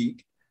Wars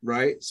geek,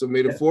 right? So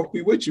may the fourth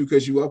be with you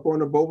because you up on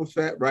the Boba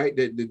Fett, right?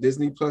 The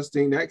Disney Plus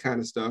thing, that kind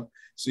of stuff.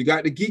 So you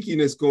got the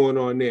geekiness going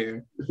on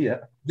there. Yeah.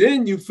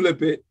 Then you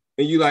flip it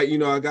and you like, you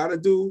know, I got to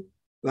do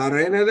La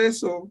Reina de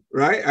Sol,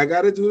 right? I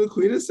got to do the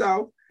Queen of the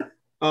South,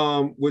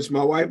 which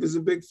my wife is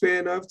a big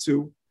fan of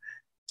too,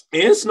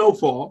 and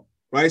Snowfall,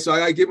 right? So I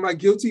got to get my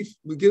guilty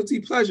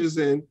pleasures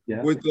in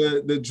with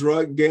the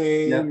drug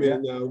game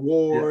and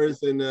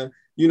wars and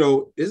you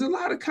know, there's a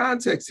lot of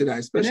context to that,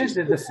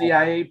 especially the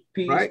CIA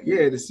piece, right?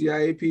 Yeah, the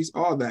CIA piece,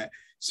 all that.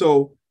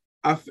 So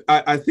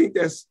I think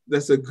that's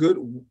a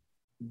good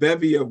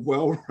bevy of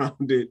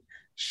well-rounded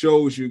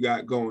shows you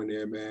got going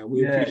there, man.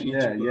 We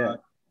appreciate you.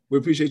 We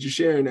appreciate you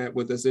sharing that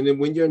with us. And then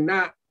when you're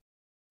not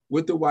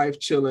with the wife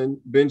chilling,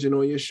 binging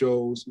on your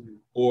shows,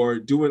 or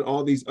doing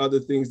all these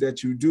other things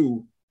that you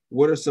do,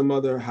 what are some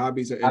other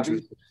hobbies or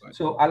interests?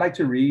 So I like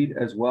to read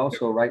as well.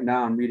 So right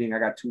now I'm reading, I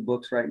got 2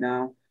 books right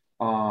now.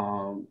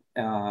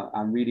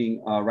 I'm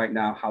reading right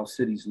now How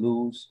Cities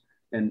Lose.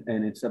 And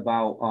it's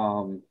about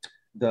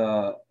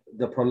the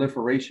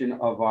proliferation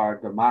of our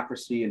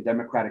democracy and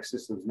democratic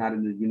systems,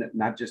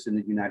 not just in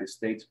the United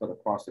States, but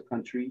across the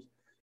country,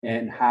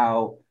 and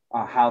how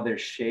they're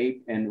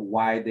shaped and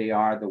why they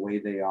are the way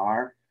they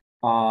are.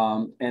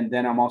 And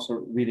then I'm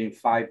also reading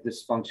 5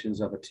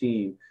 Dysfunctions of a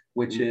Team,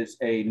 which is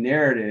a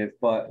narrative,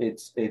 but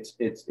it's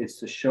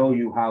to show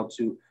you how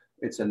to.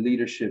 It's a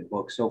leadership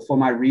book. So for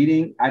my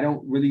reading, I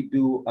don't really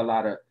do a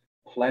lot of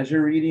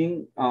pleasure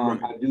reading.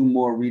 I do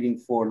more reading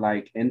for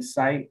like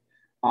insight.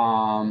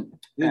 That's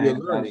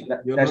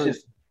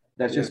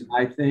just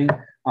my thing.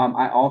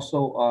 I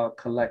also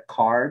collect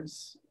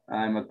cards.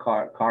 I'm a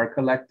card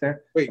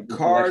collector. Wait,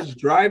 cards,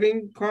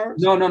 driving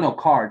cards? No,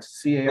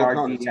 cards.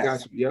 CARDS.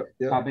 Gotcha. Yep.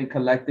 I've been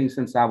collecting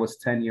since I was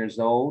 10 years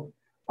old.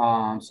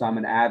 So I'm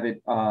an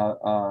avid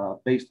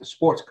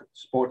sports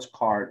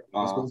card. I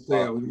was gonna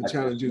say I was gonna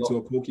challenge you to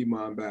a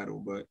Pokemon battle,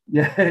 but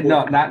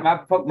not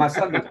my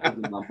son does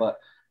Pokemon, but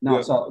no.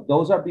 Yeah. So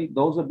those will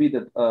be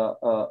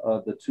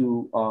the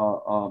 2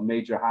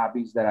 major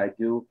hobbies that I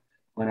do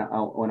when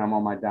I'm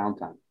on my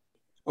downtime.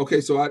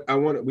 Okay, so I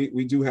want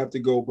we do have to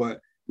go, but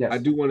I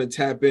do want to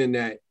tap in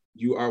that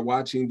you are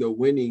watching the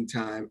Winning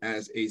Time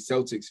as a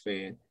Celtics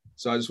fan.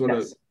 So I just want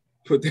to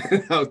put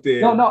that out there.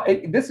 No,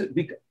 this is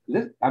because.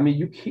 I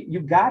mean,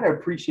 you gotta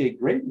appreciate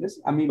greatness.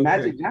 I mean,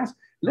 Magic Johnson.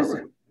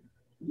 Listen,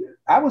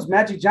 I was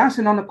Magic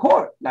Johnson on the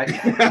court. Like,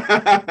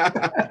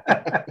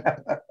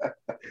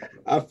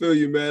 I feel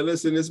you, man.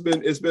 Listen, it's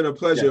been a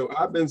pleasure. Yeah.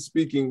 I've been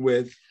speaking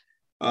with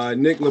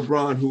Nick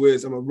LeBron, who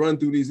is, I'm gonna run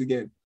through these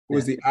again, who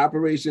is the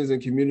Operations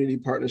and Community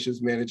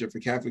Partnerships Manager for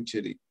Catholic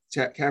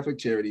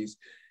Charities,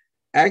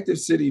 Active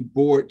City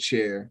Board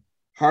Chair,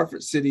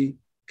 Hartford City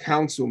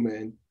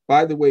Councilman.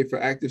 By the way,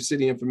 for Active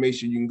City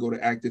information, you can go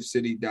to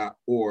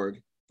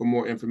activecity.org for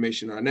more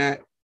information on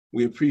that.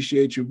 We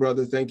appreciate you,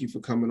 brother. Thank you for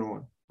coming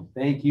on.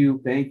 Thank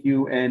you.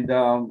 And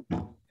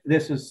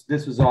this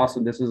was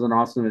awesome. This is an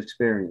awesome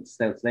experience.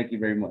 So thank you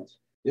very much.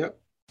 Yep.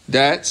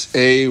 That's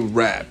a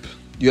wrap.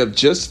 You have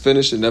just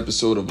finished an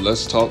episode of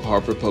Let's Talk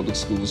Hartford Public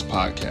Schools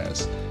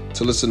podcast.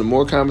 To listen to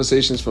more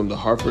conversations from the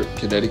Hartford,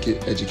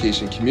 Connecticut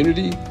education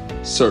community,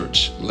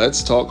 search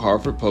Let's Talk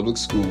Hartford Public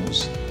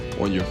Schools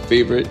on your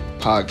favorite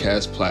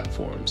podcast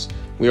platforms.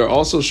 We are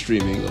also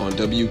streaming on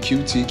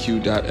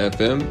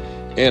WQTQ.FM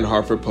and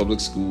Hartford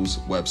Public Schools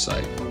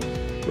website.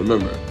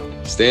 Remember,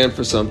 stand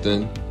for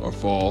something or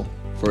fall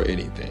for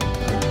anything.